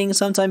beginning,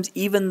 sometimes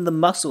even the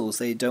muscles,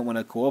 they don't want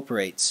to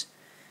cooperate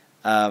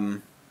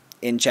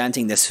in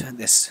chanting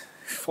this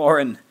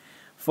foreign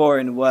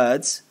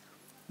words.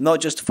 Not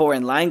just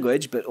foreign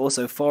language, but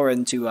also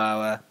foreign to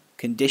our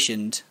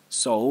conditioned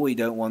soul. We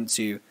don't want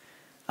to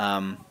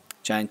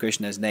chant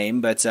Krishna's name,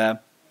 but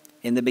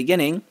in the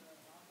beginning,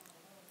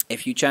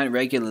 If you chant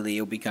regularly,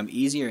 it'll become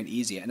easier and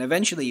easier, and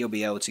eventually you'll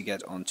be able to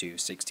get onto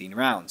 16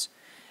 rounds.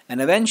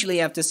 And eventually,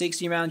 after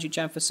 16 rounds, you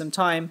chant for some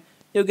time,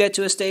 you'll get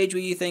to a stage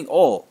where you think,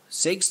 oh,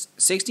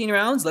 16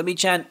 rounds? Let me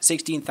chant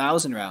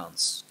 16,000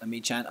 rounds. Let me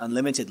chant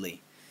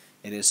unlimitedly.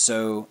 It is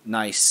so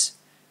nice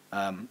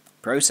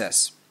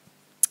process.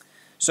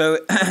 So,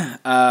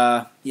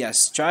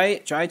 yes,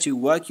 try to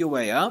work your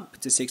way up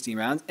to 16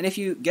 rounds. And if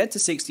you get to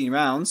 16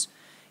 rounds,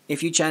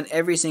 if you chant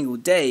every single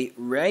day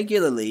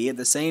regularly at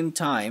the same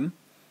time,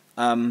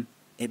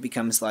 it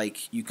becomes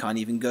like you can't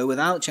even go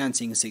without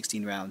chanting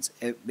 16 rounds.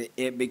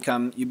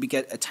 You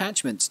get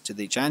attachment to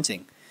the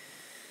chanting.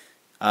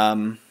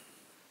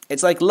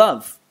 It's like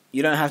love.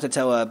 You don't have to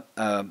tell a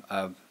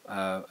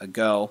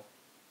girl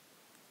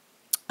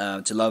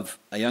to love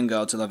a young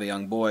girl to love a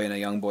young boy, and a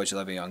young boy to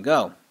love a young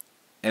girl.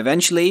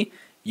 Eventually,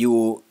 you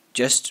will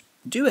just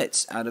do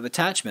it out of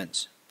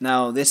attachment.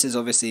 Now, this is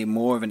obviously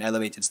more of an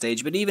elevated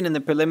stage, but even in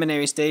the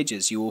preliminary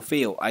stages, you will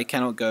feel, I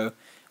cannot go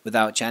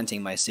without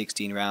chanting my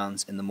 16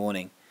 rounds in the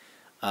morning.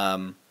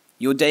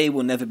 Your day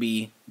will never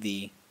be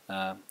it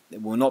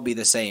will not be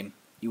the same.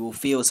 You will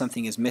feel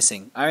something is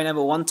missing. I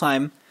remember one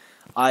time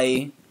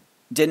I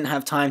didn't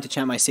have time to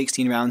chant my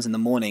 16 rounds in the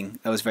morning.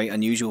 That was very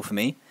unusual for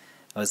me.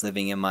 I was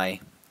living in my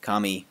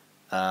Kami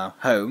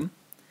home,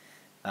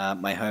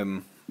 my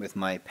home with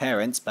my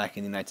parents back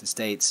in the United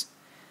States,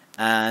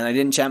 and I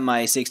didn't chant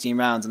my 16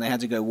 rounds, and I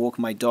had to go walk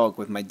my dog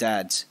with my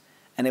dad,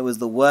 and it was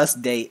the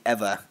worst day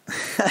ever.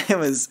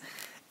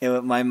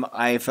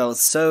 I felt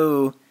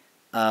so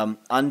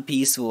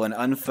unpeaceful and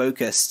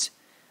unfocused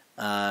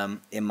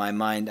in my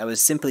mind. I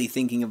was simply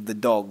thinking of the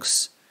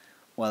dogs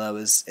while I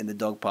was in the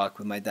dog park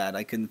with my dad.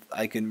 I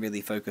couldn't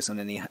really focus on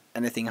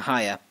anything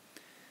higher.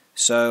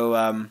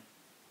 So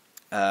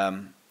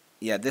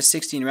this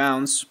 16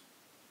 rounds.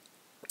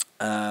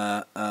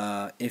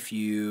 If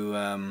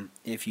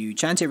you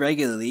chant it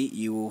regularly,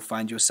 you will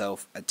find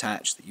yourself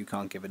attached that you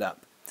can't give it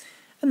up.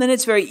 And then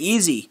it's very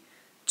easy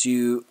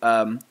to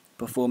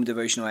perform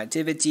devotional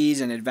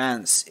activities and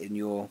advance in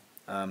your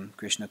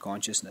Krishna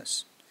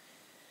consciousness.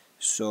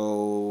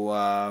 So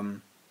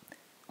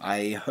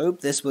I hope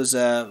this was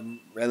a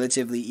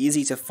relatively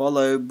easy to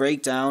follow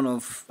breakdown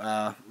of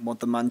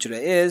what the mantra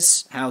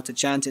is, how to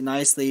chant it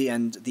nicely,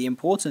 and the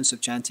importance of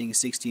chanting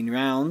 16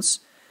 rounds.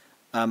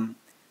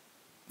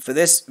 For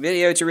this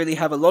video to really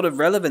have a lot of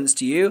relevance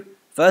to you,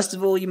 first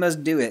of all, you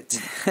must do it.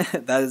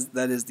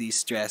 that is the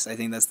stress. I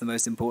think that's the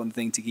most important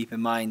thing to keep in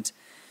mind.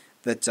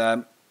 That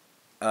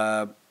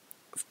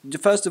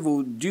first of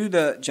all, do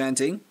the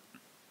chanting.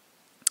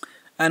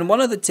 And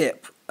one other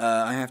tip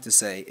I have to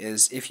say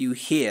is if you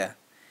hear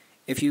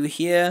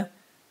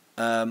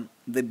the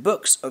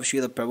books of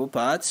Srila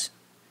Prabhupada,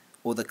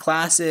 or the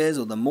classes,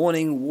 or the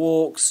morning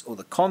walks, or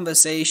the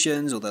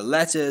conversations, or the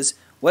letters,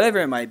 whatever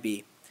it might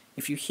be,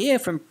 if you hear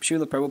from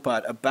Srila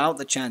Prabhupada about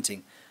the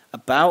chanting,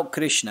 about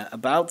Krishna,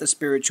 about the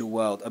spiritual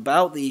world,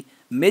 about the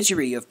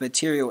misery of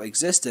material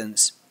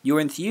existence, your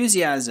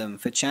enthusiasm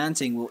for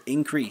chanting will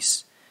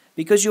increase.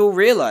 Because you'll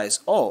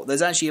realize, oh,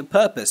 there's actually a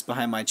purpose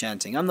behind my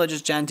chanting. I'm not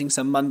just chanting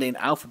some mundane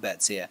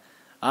alphabets here.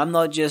 I'm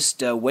not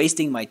just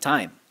wasting my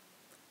time.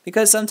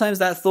 Because sometimes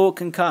that thought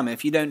can come.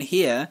 If you don't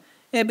hear,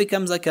 it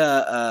becomes like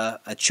a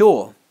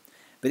chore.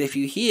 But if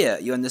you hear,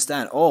 you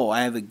understand, oh,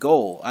 I have a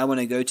goal. I want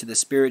to go to the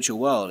spiritual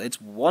world.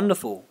 It's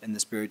wonderful in the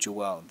spiritual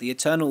world. The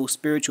eternal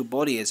spiritual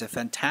body is a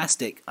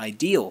fantastic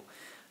ideal.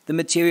 The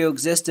material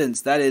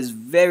existence, that is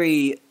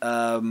very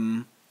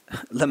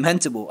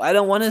lamentable. I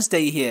don't want to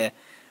stay here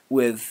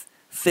with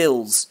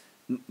Phil's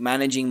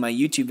managing my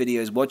YouTube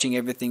videos, watching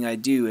everything I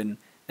do,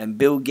 and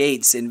Bill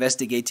Gates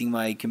investigating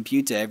my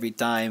computer every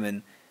time,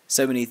 and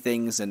so many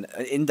things, and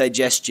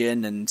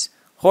indigestion, and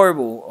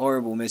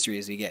horrible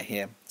miseries we get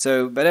here.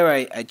 So, whenever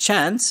I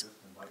chant,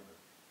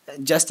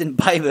 Justin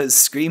Bieber's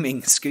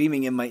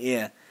screaming in my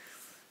ear.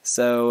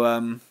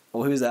 So,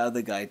 or who's that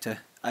other guy?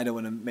 I don't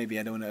want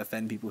to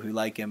offend people who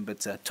like him,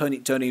 but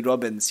Tony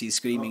Robbins, he's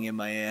screaming in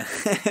my ear.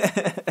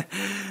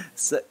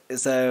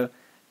 So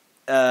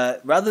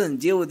rather than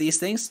deal with these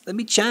things, let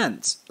me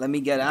chant. Let me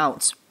get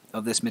out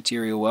of this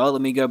material world.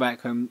 Let me go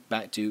back home,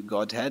 back to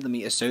Godhead. Let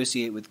me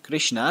associate with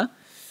Krishna.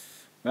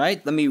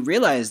 Right? Let me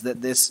realize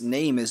that this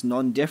name is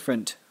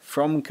non-different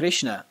from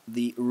Krishna,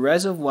 the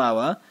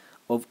reservoir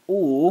of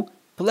all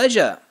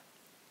pleasure.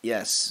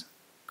 Yes,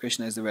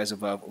 Krishna is the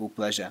reservoir of all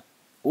pleasure.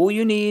 All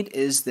you need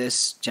is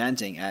this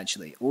chanting,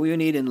 actually. All you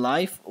need in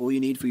life, all you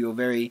need for your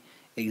very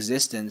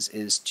existence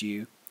is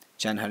to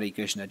chant Hare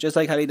Krishna. Just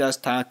like Haridas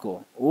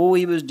Thakur, all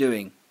he was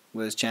doing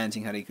was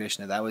chanting Hare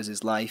Krishna. That was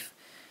his life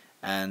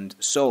and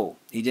soul.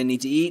 He didn't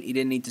need to eat, he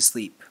didn't need to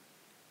sleep.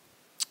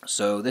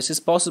 So this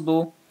is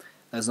possible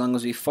as long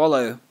as we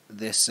follow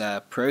this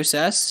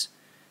process.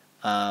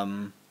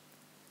 We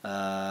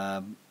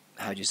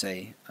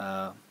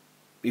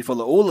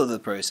follow all of the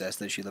process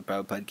that Srila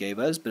Prabhupada gave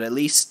us, but at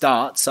least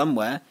start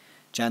somewhere,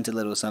 chant a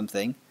little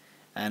something,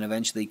 and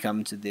eventually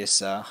come to this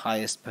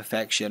highest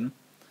perfection.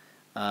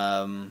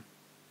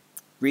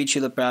 Read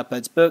Srila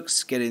Prabhupada's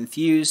books, get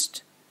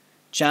enthused,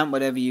 chant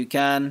whatever you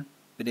can,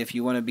 but if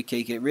you want to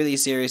take it really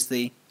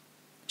seriously,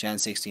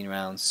 chant 16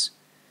 rounds.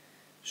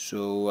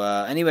 So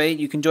anyway,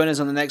 you can join us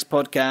on the next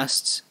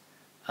podcast.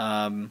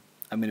 I'm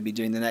going to be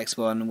doing the next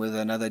one with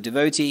another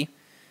devotee.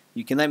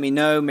 You can let me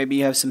know. Maybe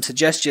you have some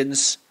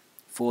suggestions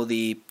for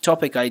the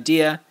topic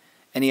idea,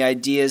 any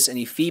ideas,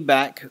 any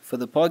feedback for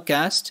the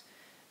podcast.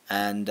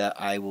 And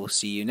I will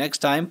see you next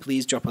time.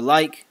 Please drop a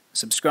like,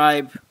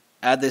 subscribe,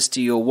 add this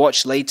to your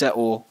watch later.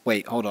 Or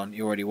wait, hold on,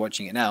 you're already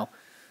watching it now.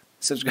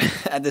 Subscribe,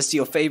 add this to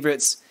your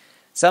favorites.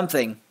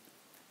 Something,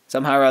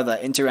 somehow or other,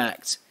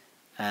 interact.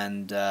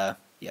 And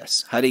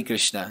yes, Hare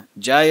Krishna.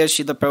 Jaya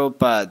Srila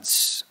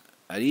Prabhupada.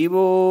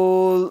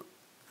 Haribol.